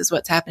 this is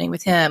what's happening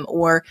with him.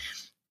 Or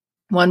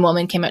one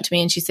woman came up to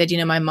me and she said,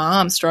 my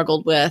mom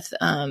struggled with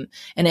an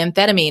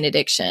amphetamine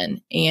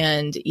addiction,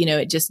 and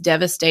it just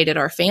devastated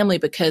our family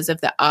because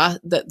of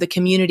the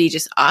community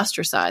just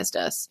ostracized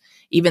us,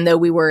 even though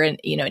we were an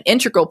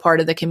integral part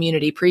of the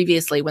community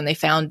previously. When they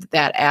found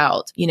that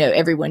out,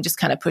 everyone just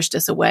kind of pushed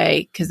us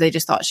away because they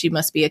just thought she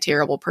must be a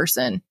terrible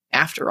person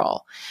after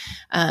all.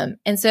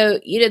 And so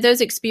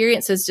those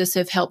experiences just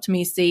have helped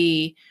me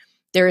see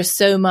there is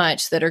so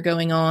much that's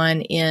going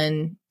on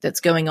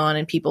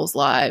in people's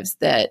lives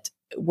that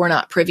we're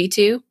not privy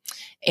to.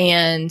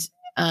 And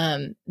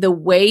the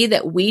way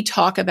that we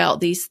talk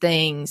about these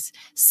things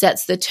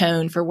sets the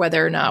tone for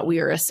whether or not we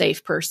are a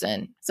safe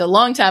person. So a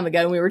long time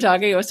ago,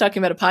 I was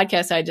talking about a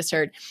podcast I just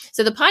heard.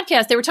 So the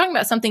podcast, they were talking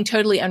about something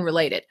totally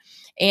unrelated.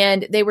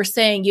 And they were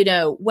saying,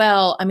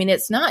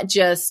 it's not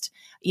just,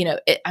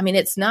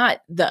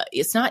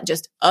 it's not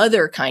just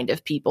other kind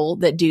of people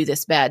that do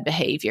this bad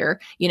behavior.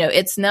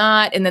 It's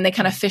not, and then they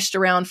kind of fished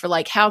around for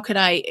like, how could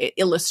I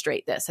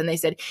illustrate this? And they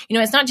said,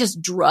 it's not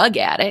just drug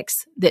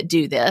addicts that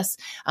do this.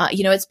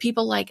 It's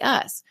people like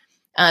us.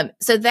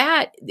 So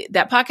that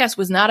podcast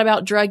was not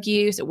about drug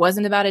use. It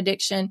wasn't about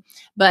addiction,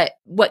 but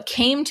what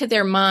came to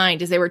their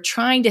mind is they were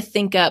trying to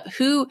think up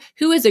who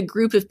is a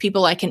group of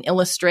people I can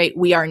illustrate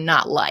we are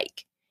not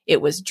like.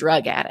 It was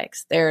drug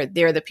addicts. They're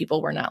the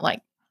people we're not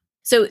like.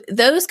 So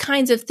those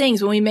kinds of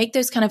things, when we make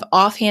those kind of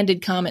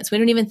offhanded comments, we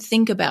don't even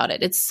think about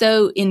it. It's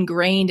so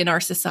ingrained in our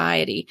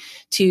society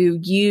to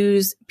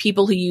use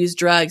people who use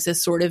drugs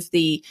as sort of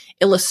the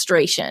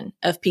illustration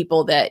of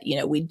people that,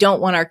 we don't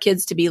want our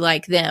kids to be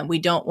like them.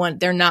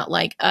 They're not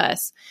like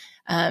us.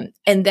 And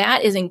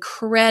that is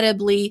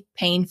incredibly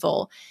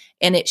painful.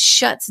 And it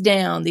shuts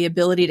down the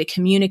ability to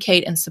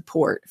communicate and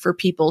support for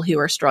people who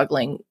are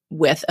struggling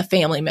with a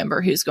family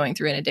member who's going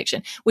through an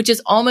addiction, which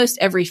is almost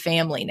every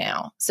family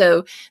now.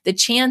 So the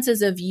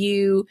chances of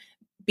you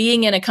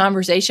being in a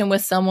conversation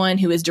with someone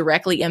who is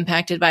directly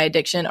impacted by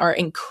addiction are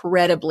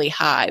incredibly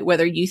high,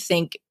 whether you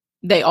think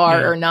they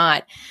are or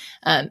not.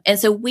 And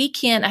so we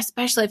can,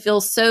 especially I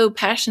feel so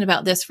passionate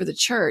about this for the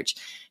church,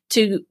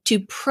 to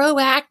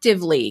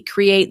proactively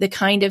create the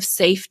kind of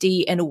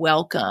safety and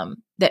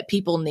welcome that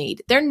people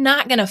need. They're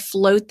not going to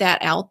float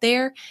that out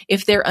there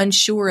if they're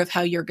unsure of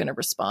how you're going to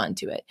respond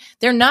to it.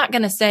 They're not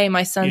going to say,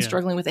 my son's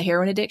struggling with a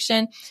heroin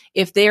addiction,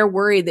 if they're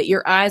worried that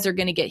your eyes are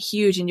going to get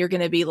huge and you're going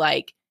to be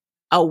like,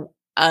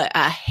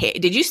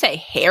 did you say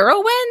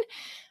heroin?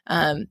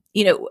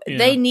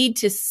 They need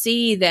to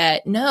see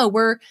that, no,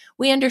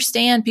 we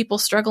understand people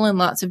struggle in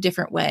lots of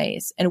different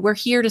ways, and we're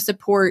here to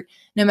support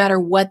no matter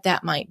what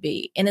that might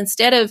be. And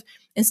instead of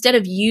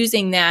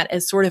using that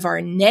as sort of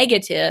our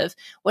negative,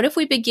 what if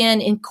we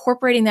begin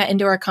incorporating that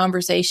into our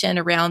conversation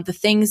around the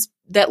things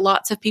that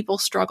lots of people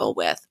struggle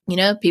with?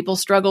 People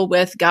struggle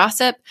with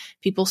gossip,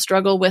 people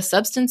struggle with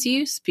substance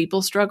use,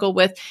 people struggle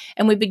with,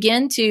 and we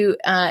begin to,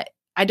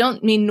 I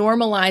don't mean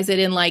normalize it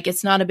in like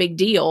it's not a big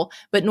deal,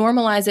 but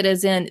normalize it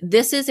as in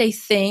this is a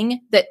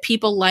thing that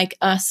people like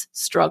us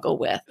struggle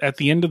with. At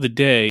the end of the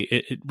day,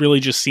 it really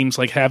just seems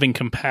like having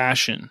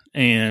compassion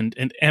and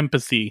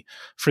empathy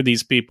for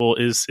these people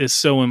is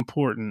so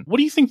important. What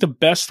do you think the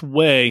best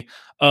way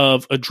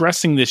of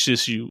addressing this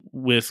issue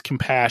with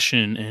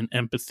compassion and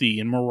empathy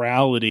and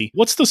morality?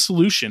 What's the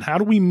solution? How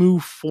do we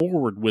move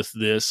forward with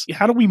this?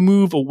 How do we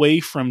move away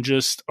from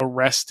just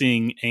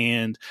arresting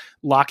and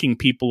locking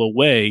people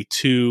away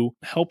to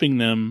helping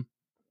them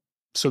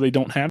so they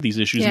don't have these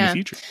issues in the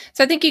future?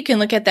 So I think you can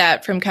look at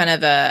that from kind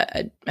of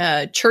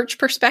a church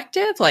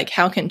perspective, like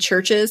how can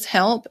churches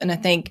help? And I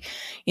think,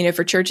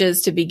 for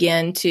churches to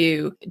begin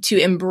to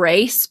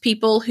embrace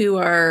people who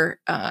are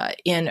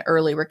in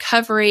early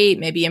recovery,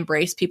 maybe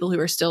embrace people who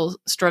are still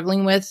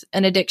struggling with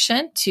an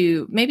addiction,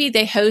 to maybe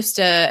they host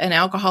an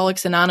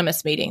Alcoholics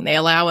Anonymous meeting. They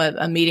allow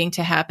a meeting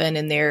to happen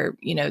in their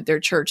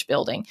church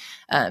building.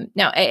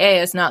 Now,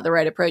 AA is not the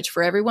right approach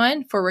for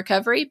everyone for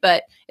recovery,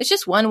 but it's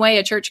just one way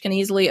a church can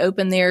easily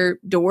open their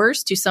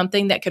doors to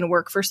something that can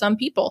work for some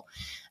people.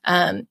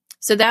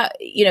 So that,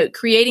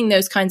 creating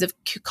those kinds of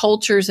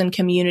cultures and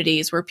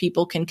communities where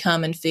people can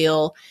come and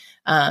feel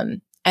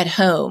at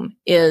home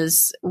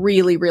is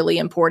really, really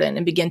important,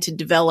 and begin to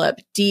develop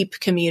deep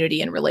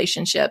community and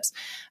relationships.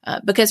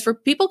 Because for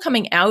people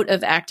coming out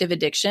of active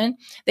addiction,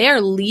 they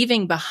are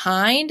leaving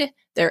behind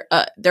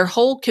their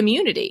whole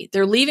community.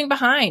 They're leaving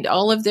behind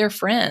all of their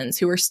friends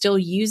who are still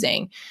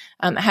using.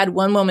 I had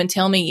one woman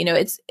tell me,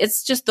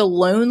 it's just the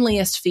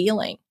loneliest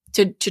feeling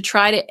to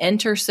try to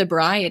enter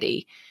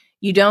sobriety.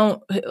 You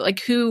don't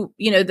like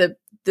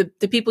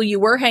the people you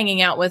were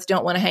hanging out with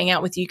don't want to hang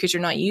out with you because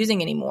you're not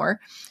using anymore.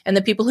 And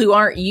the people who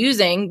aren't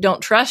using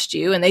don't trust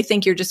you, and they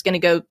think you're just going to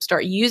go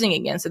start using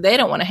again. So they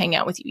don't want to hang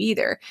out with you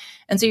either.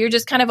 And so you're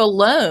just kind of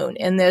alone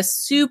in this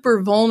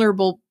super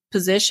vulnerable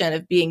position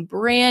of being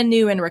brand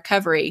new in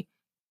recovery.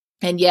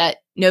 And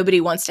yet nobody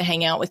wants to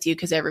hang out with you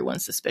because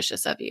everyone's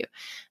suspicious of you.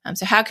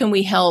 So how can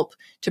we help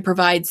to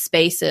provide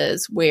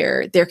spaces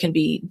where there can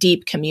be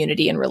deep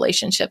community and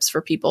relationships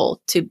for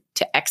people to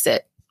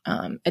exit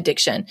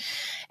addiction.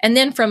 And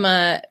then from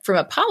a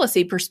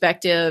policy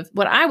perspective,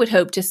 what I would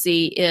hope to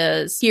see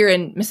is here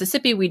in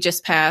Mississippi, we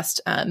just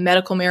passed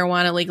medical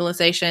marijuana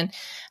legalization.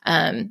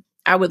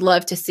 I would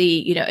love to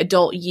see,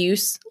 adult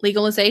use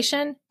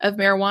legalization of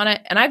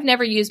marijuana. And I've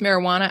never used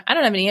marijuana. I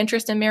don't have any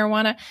interest in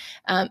marijuana,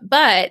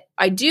 but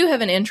I do have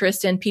an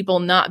interest in people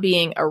not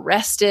being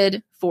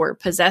arrested for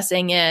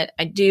possessing it.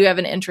 I do have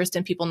an interest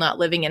in people not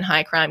living in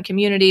high crime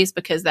communities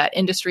because that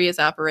industry is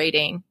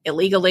operating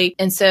illegally.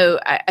 And so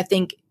I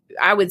think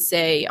I would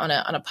say on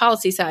a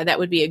policy side, that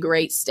would be a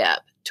great step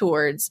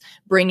towards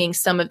bringing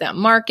some of that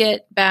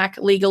market back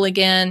legal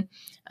again,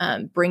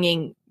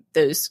 bringing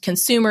those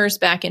consumers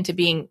back into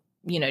being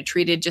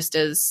treated just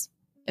as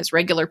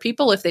regular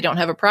people if they don't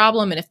have a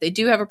problem. And if they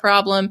do have a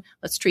problem,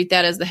 let's treat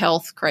that as the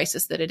health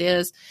crisis that it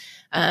is.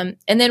 And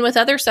then with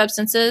other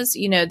substances,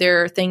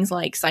 there are things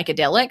like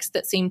psychedelics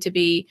that seem to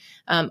be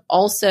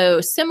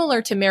also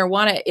similar to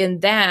marijuana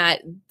in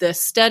that the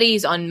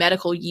studies on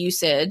medical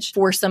usage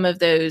for some of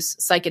those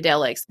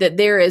psychedelics, that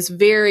there is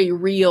very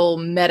real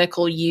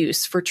medical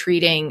use for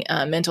treating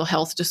mental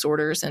health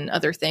disorders and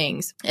other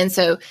things. And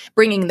so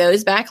bringing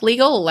those back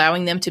legal,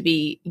 allowing them to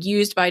be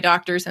used by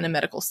doctors in a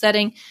medical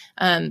setting,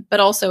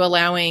 but also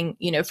allowing,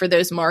 for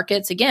those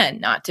markets, again,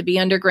 not to be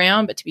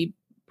underground, but to be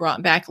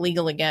brought back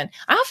legal again.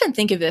 I often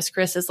think of this,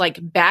 Chris, as like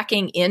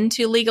backing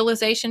into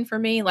legalization for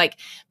me,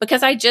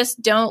 because I just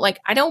don't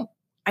I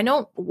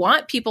don't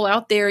want people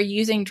out there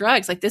using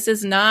drugs. This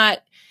is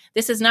not,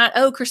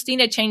 oh,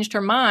 Christina changed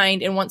her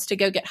mind and wants to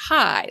go get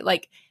high.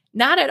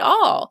 Not at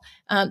all.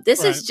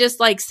 This is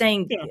just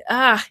saying,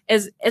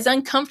 as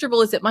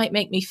uncomfortable as it might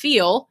make me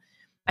feel,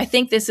 I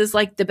think this is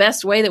the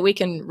best way that we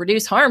can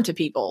reduce harm to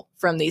people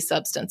from these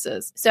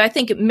substances. So I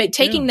think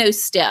taking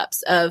those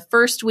steps of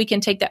first, we can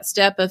take that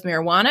step of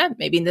marijuana.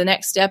 Maybe the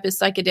next step is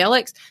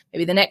psychedelics.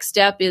 Maybe the next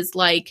step is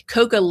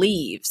coca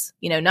leaves,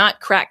 not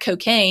crack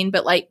cocaine,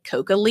 but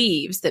coca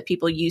leaves that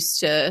people used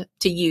to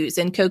use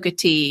in coca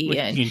tea.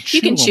 And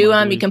you can chew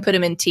them. You can put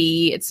them in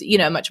tea. It's,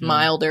 much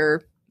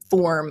milder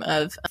form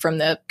from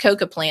the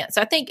coca plant.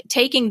 So I think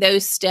taking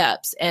those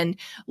steps and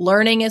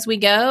learning as we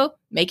go,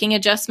 making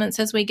adjustments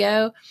as we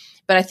go.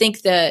 But I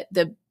think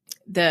the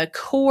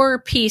core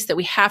piece that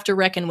we have to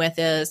reckon with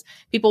is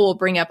people will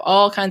bring up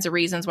all kinds of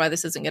reasons why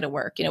this isn't going to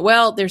work.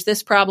 Well, there's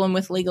this problem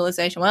with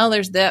legalization. Well,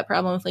 there's that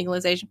problem with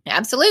legalization.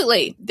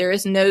 Absolutely. There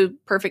is no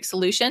perfect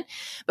solution,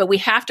 but we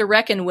have to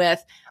reckon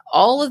with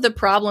all of the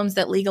problems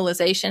that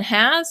legalization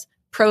has.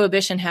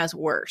 Prohibition has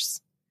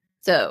worse.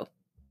 So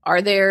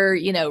are there,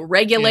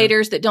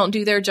 regulators that don't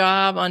do their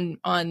job on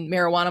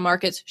marijuana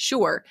markets?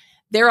 Sure.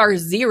 There are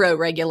zero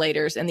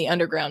regulators in the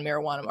underground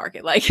marijuana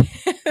market.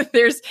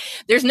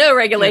 There's no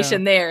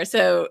regulation there.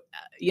 So,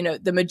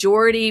 the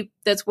majority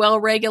that's well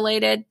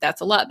regulated,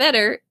 that's a lot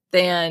better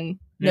than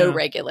no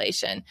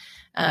regulation.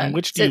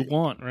 Which do you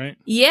want, right?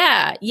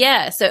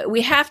 Yeah. So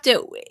we have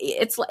to,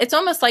 it's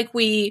almost like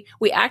we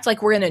act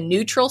like we're in a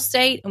neutral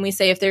state and we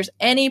say, if there's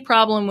any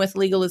problem with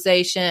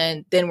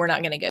legalization, then we're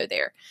not going to go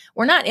there.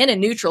 We're not in a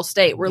neutral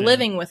state. We're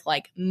living with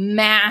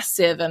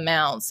massive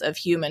amounts of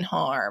human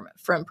harm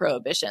from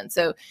prohibition.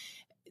 So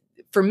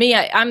for me,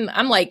 I'm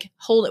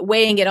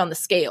weighing it on the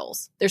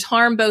scales. There's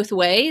harm both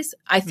ways.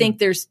 I think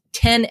there's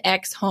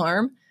 10x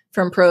harm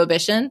from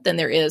prohibition than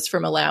there is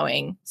from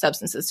allowing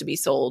substances to be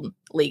sold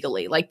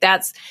legally.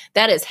 That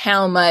is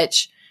how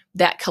much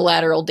that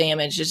collateral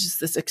damage is, just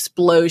this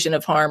explosion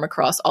of harm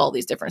across all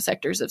these different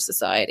sectors of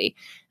society,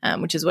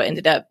 which is what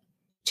ended up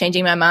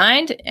changing my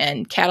mind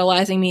and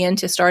catalyzing me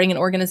into starting an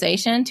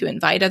organization to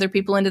invite other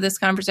people into this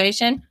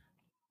conversation.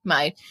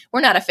 We're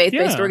not a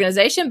faith-based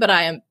organization, but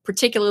I am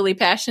particularly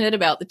passionate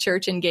about the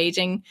church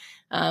engaging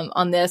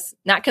on this,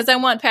 not because I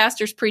want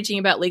pastors preaching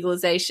about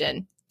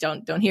legalization.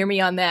 Don't hear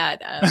me on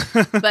that.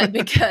 But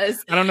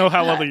because I don't know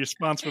how well the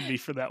response would be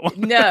for that one.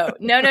 No.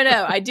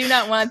 I do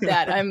not want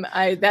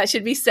that. That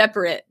should be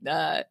separate.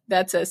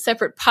 That's a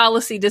separate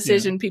policy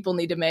decision people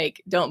need to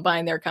make. Don't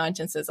bind their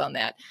consciences on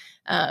that.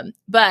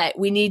 But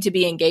we need to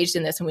be engaged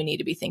in this, and we need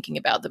to be thinking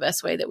about the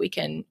best way that we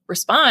can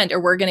respond,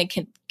 or we're going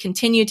to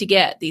continue to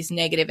get these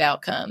negative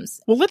outcomes.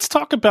 Well, let's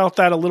talk about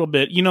that a little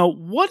bit.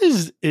 What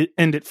is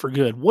End It for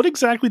Good? What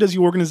exactly does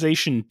your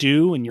organization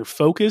do and your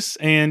focus?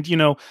 And,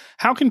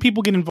 how can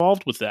people get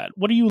involved with that?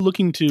 What are you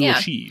looking to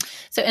achieve?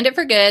 So End It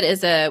for Good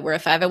we're a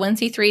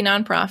 501c3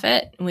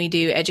 nonprofit. We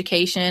do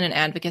education and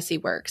advocacy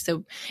work.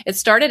 So it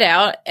started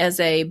out as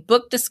a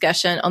book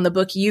discussion on the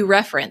book you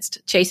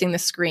referenced, Chasing the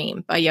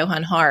Scream by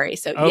Johann Hari.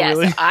 So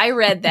really? So I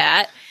read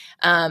that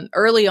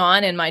early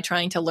on in my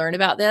trying to learn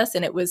about this.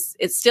 And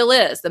it still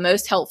is the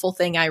most helpful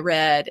thing I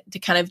read to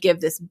kind of give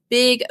this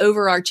big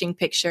overarching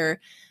picture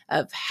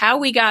of how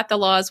we got the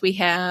laws we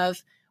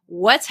have,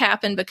 what's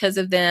happened because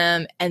of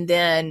them, and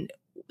then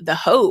the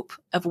hope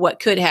of what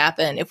could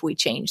happen if we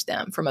change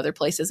them from other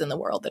places in the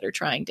world that are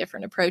trying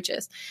different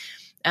approaches.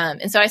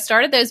 And so I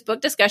started those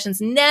book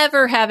discussions,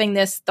 never having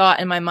this thought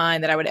in my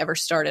mind that I would ever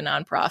start a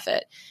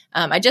nonprofit.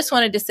 I just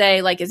wanted to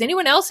say, like, is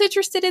anyone else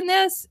interested in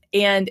this?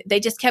 And they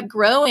just kept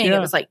growing. Yeah. It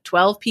was like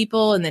 12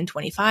 people, and then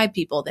 25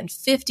 people, then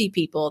 50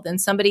 people. Then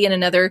somebody in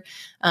another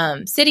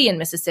city in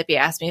Mississippi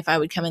asked me if I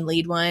would come and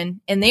lead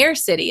one in their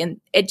city.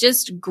 And it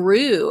just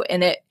grew,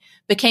 and it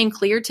became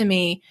clear to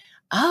me,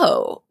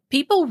 oh,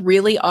 people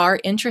really are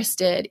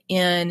interested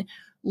in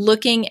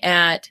looking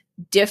at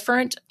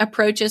different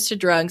approaches to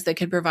drugs that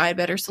could provide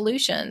better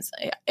solutions.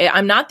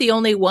 I'm not the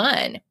only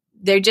one.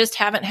 They just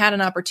haven't had an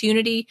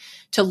opportunity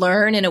to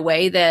learn in a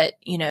way that,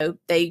 you know,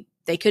 they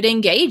could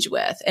engage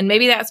with. And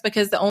maybe that's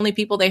because the only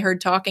people they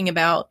heard talking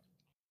about,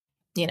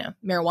 you know,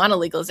 marijuana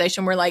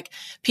legalization were like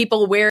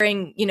people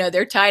wearing, you know,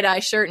 their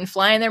tie-dye shirt and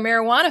flying their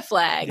marijuana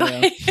flag. Yeah.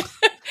 Like,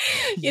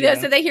 you know,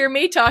 so they hear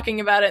me talking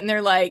about it and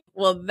they're like,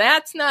 well,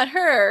 that's not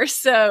her.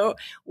 So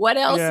what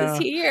else is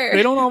here?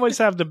 They don't always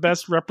have the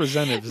best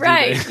representatives.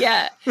 Right.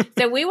 Yeah.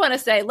 So we want to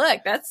say,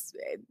 look, that's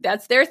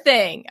their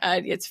thing.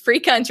 It's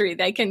free country.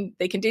 They can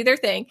do their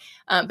thing.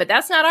 But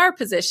that's not our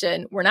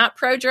position. We're not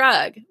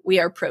pro-drug. We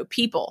are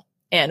pro-people.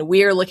 And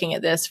we're looking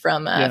at this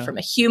from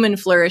a human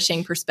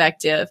flourishing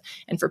perspective.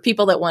 And for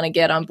people that want to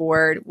get on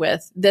board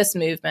with this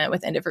movement,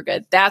 with End It for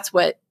Good, that's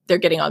what they're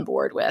getting on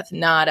board with,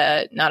 not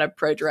a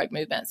pro-drug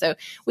movement. So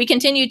we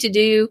continue to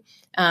do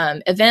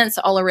events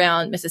all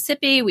around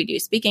Mississippi. We do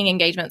speaking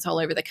engagements all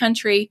over the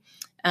country.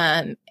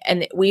 And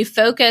we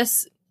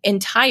focus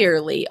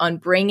entirely on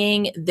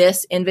bringing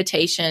this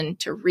invitation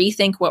to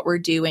rethink what we're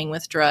doing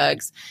with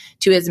drugs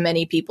to as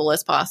many people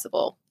as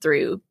possible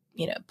through,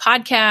 you know,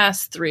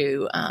 podcasts,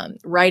 through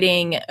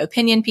writing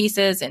opinion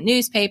pieces in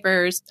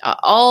newspapers,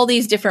 all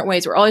these different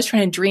ways. We're always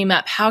trying to dream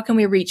up, how can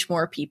we reach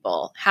more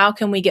people? How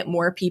can we get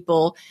more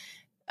people,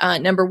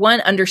 number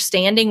one,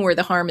 understanding where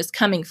the harm is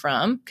coming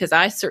from? Because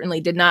I certainly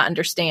did not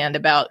understand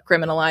about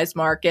criminalized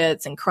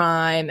markets and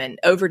crime and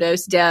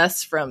overdose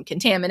deaths from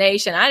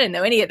contamination. I didn't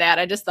know any of that.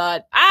 I just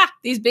thought,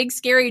 these big,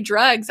 scary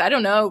drugs, I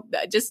don't know,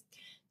 just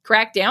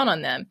crack down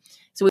on them.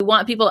 So we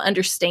want people to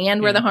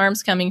understand where the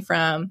harm's coming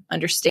from,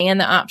 understand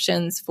the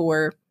options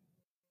for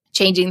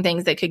changing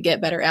things that could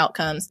get better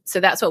outcomes. So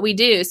that's what we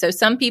do. So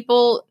some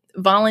people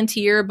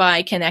volunteer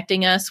by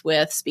connecting us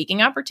with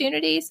speaking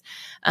opportunities.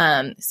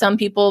 Some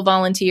people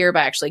volunteer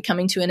by actually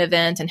coming to an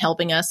event and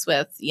helping us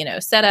with, you know,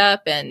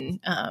 setup and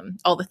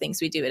all the things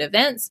we do at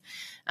events.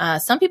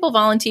 Some people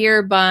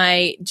volunteer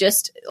by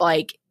just,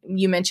 like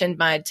you mentioned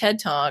my TED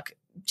Talk,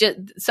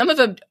 some of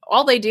them,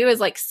 all they do is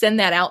like send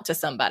that out to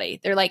somebody.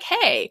 They're like,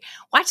 hey,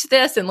 watch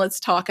this and let's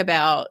talk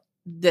about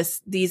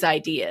these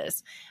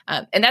ideas.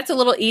 And that's a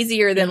little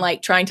easier than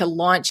like trying to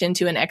launch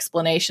into an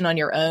explanation on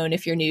your own.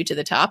 If you're new to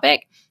the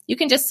topic, you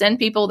can just send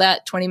people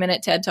that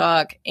 20-minute TED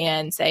Talk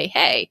and say,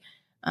 hey,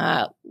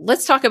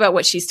 let's talk about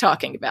what she's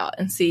talking about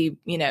and see,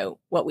 you know,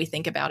 what we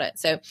think about it.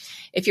 So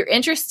if you're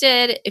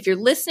interested, if you're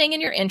listening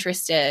and you're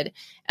interested,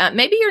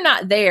 maybe you're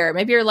not there.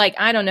 Maybe you're like,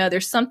 I don't know,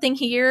 there's something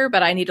here,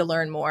 but I need to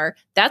learn more.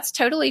 That's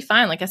totally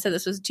fine. Like I said,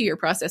 this was a 2-year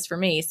process for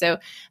me. So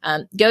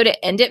go to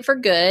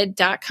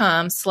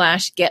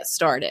enditforgood.com/get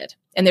started.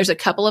 And there's a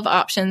couple of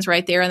options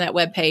right there on that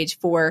webpage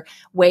for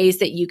ways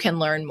that you can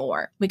learn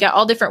more. We got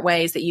all different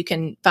ways that you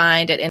can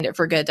find at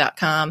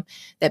enditforgood.com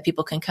that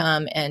people can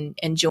come and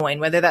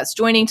join, whether that's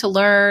joining to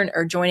learn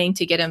or joining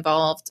to get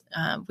involved.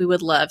 We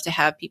would love to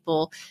have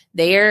people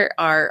there.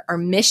 Our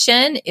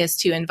mission is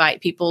to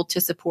invite people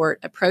to support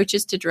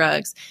approaches to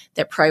drugs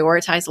that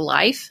prioritize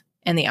life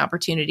and the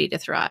opportunity to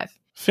thrive.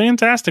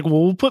 Fantastic.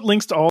 Well, we'll put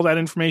links to all that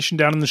information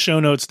down in the show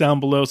notes down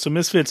below. So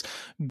Misfits,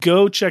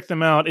 go check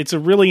them out. It's a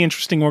really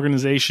interesting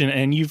organization,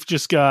 and you've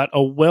just got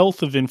a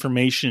wealth of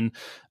information.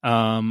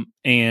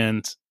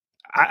 And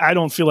I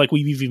don't feel like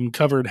we've even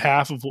covered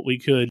half of what we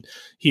could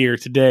here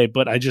today,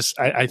 but I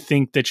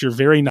think that you're a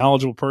very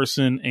knowledgeable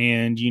person,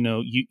 and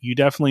you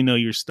definitely know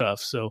your stuff.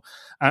 So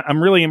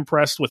I'm really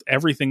impressed with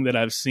everything that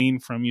I've seen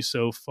from you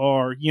so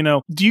far.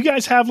 Do you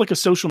guys have like a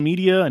social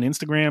media, an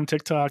Instagram,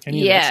 TikTok,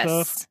 any of that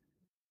stuff?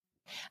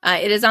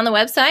 It is on the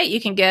website. You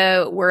can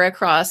go. We're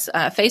across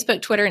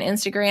Facebook, Twitter, and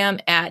Instagram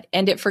at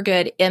End It for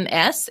Good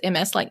MS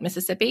like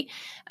Mississippi.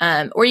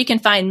 Or you can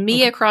find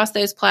me across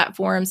those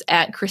platforms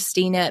at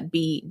Christina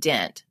B.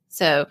 Dent.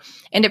 So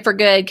End It for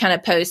Good kind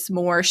of posts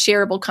more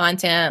shareable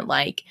content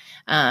like,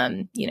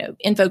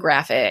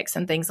 infographics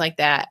and things like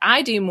that.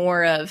 I do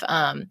more of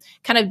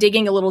kind of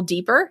digging a little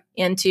deeper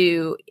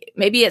into,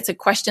 maybe it's a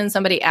question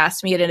somebody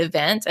asked me at an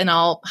event, and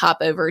I'll hop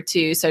over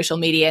to social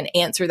media and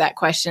answer that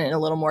question in a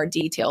little more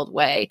detailed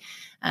way.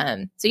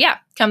 Come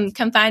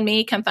find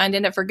me, come find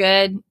End It for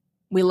Good.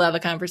 We love a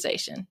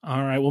conversation.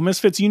 All right. Well,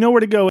 Misfits, you know where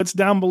to go. It's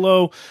down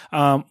below.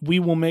 We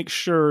will make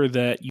sure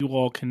that you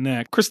all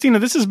connect. Christina,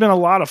 this has been a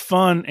lot of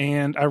fun,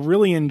 and I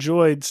really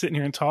enjoyed sitting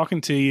here and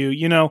talking to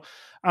you.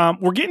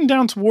 We're getting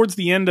down towards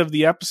the end of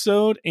the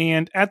episode,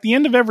 and at the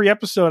end of every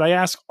episode, I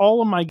ask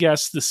all of my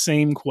guests the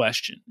same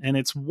question, and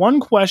it's one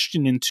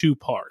question in 2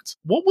 parts.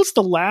 What was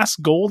the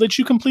last goal that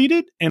you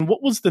completed, and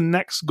what was the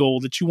next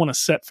goal that you want to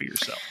set for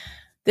yourself?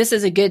 This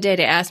is a good day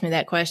to ask me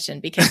that question,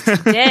 because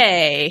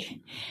today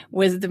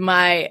was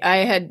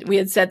we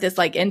had set this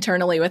like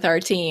internally with our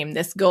team,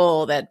 this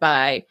goal that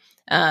by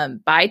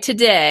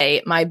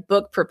today, my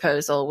book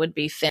proposal would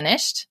be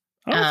finished.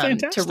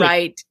 Fantastic. To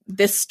write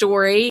this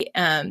story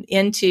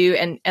into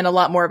and a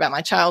lot more about my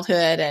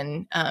childhood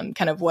and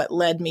kind of what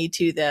led me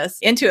to this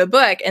into a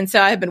book. And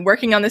so I have been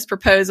working on this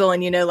proposal,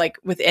 and like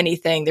with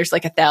anything, there's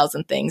like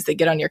 1,000 things that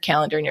get on your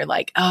calendar and you're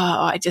like, oh,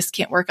 I just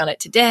can't work on it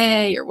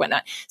today or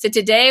whatnot. So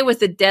today was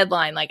the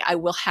deadline. Like, I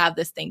will have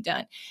this thing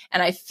done.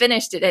 And I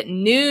finished it at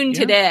noon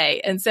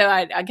today. And so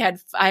I had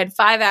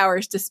 5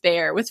 hours to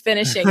spare with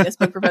finishing this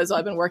book proposal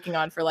I've been working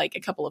on for like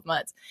a couple of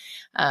months.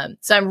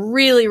 So I'm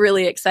really,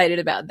 really excited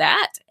about that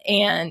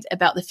and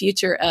about the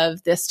future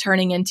of this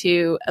turning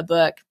into a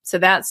book. So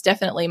that's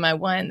definitely my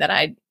one that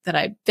I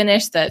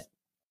finished, that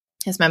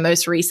is my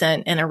most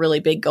recent and a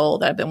really big goal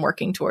that I've been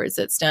working towards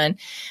that's done.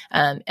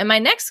 And my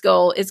next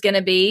goal is going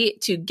to be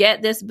to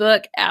get this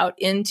book out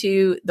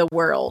into the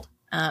world.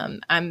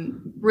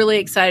 I'm really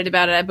excited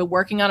about it. I've been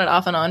working on it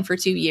off and on for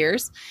 2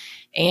 years,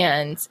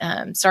 and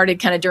started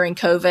kind of during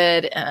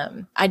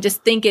COVID. I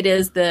just think it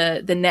is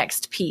the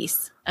next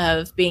piece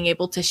of being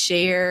able to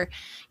share.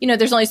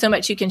 There's only so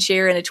much you can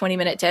share in a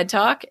 20-minute TED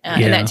Talk.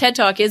 And that TED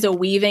Talk is a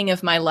weaving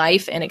of my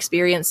life and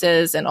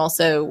experiences, and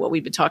also what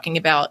we've been talking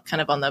about kind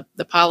of on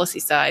the policy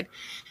side.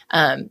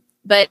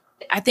 But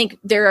I think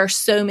there are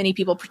so many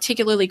people,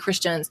 particularly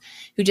Christians,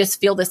 who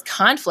just feel this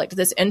conflict,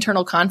 this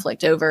internal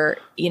conflict over,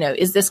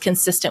 is this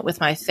consistent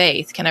with my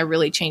faith? Can I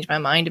really change my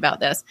mind about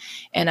this?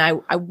 And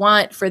I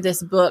want for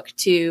this book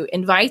to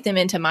invite them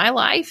into my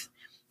life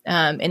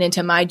and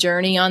into my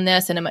journey on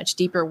this in a much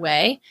deeper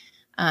way.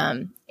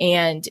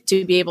 And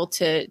to be able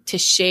to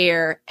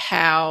share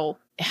how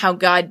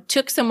God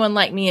took someone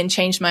like me and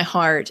changed my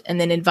heart, and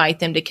then invite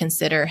them to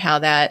consider how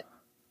that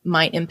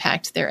might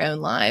impact their own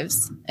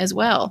lives as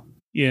well.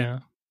 Yeah.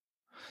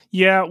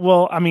 Yeah.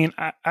 Well, I mean,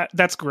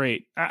 that's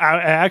great.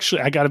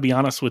 I got to be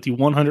honest with you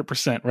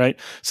 100%. Right.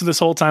 So this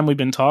whole time we've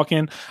been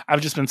talking,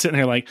 I've just been sitting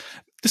here like,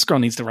 this girl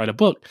needs to write a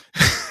book.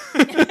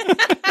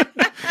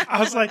 I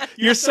was like,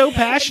 you're so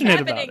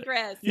passionate about it.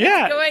 Chris.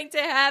 Yeah. It's going to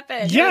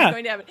happen. Yeah. It's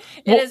going to happen.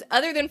 It is,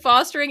 other than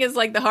fostering, is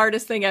like the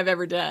hardest thing I've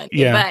ever done.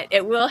 Yeah. But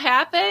it will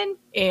happen,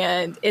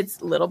 and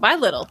it's little by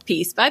little,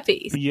 piece by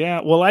piece. Yeah.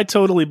 Well, I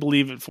totally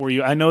believe it for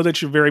you. I know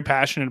that you're very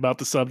passionate about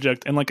the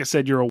subject. And like I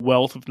said, you're a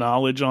wealth of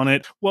knowledge on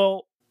it.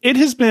 Well, it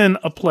has been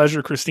a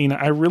pleasure, Christina.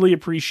 I really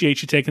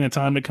appreciate you taking the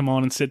time to come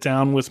on and sit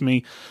down with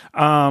me.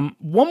 One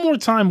more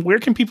time, where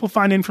can people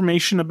find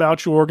information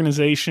about your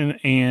organization,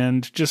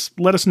 and just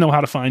let us know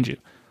how to find you?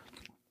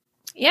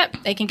 Yep.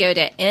 They can go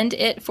to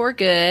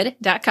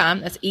enditforgood.com.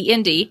 That's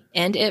END,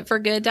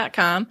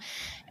 enditforgood.com,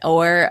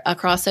 or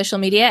across social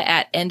media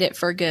at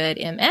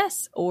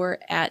enditforgoodms or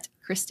at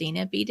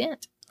Christina B.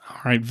 Dent. All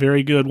right.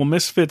 Very good. Well,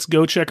 Misfits,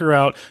 go check her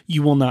out.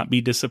 You will not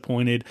be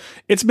disappointed.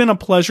 It's been a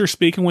pleasure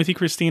speaking with you,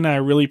 Christina. I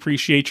really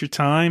appreciate your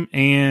time,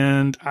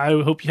 and I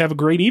hope you have a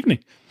great evening.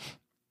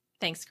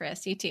 Thanks,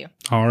 Chris. You too.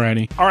 All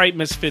righty. All right,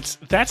 Misfits.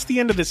 That's the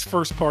end of this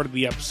first part of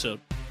the episode.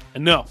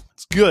 And no,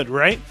 it's good,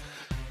 right?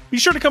 Be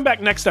sure to come back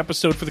next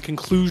episode for the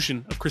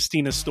conclusion of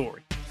Christina's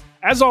story.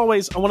 As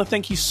always, I want to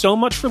thank you so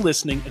much for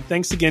listening, and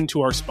thanks again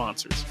to our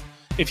sponsors.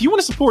 If you want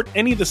to support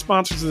any of the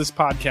sponsors of this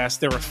podcast,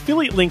 there are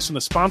affiliate links on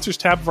the sponsors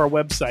tab of our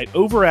website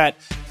over at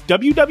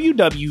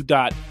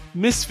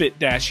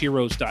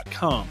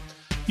www.misfit-heroes.com.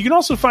 You can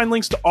also find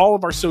links to all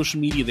of our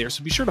social media there,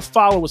 so be sure to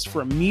follow us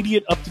for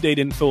immediate up-to-date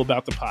info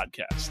about the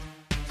podcast.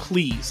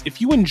 Please, if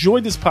you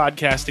enjoyed this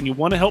podcast and you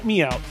want to help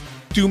me out,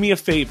 do me a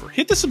favor.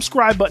 Hit the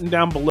subscribe button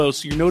down below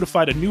so you're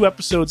notified of new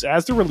episodes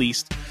as they're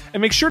released, and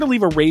make sure to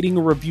leave a rating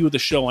or review of the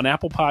show on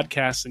Apple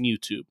Podcasts and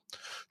YouTube.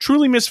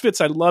 Truly,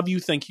 Misfits, I love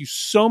you. Thank you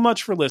so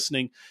much for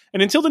listening.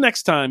 And until the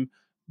next time,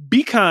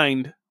 be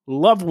kind,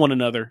 love one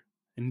another,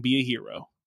 and be a hero.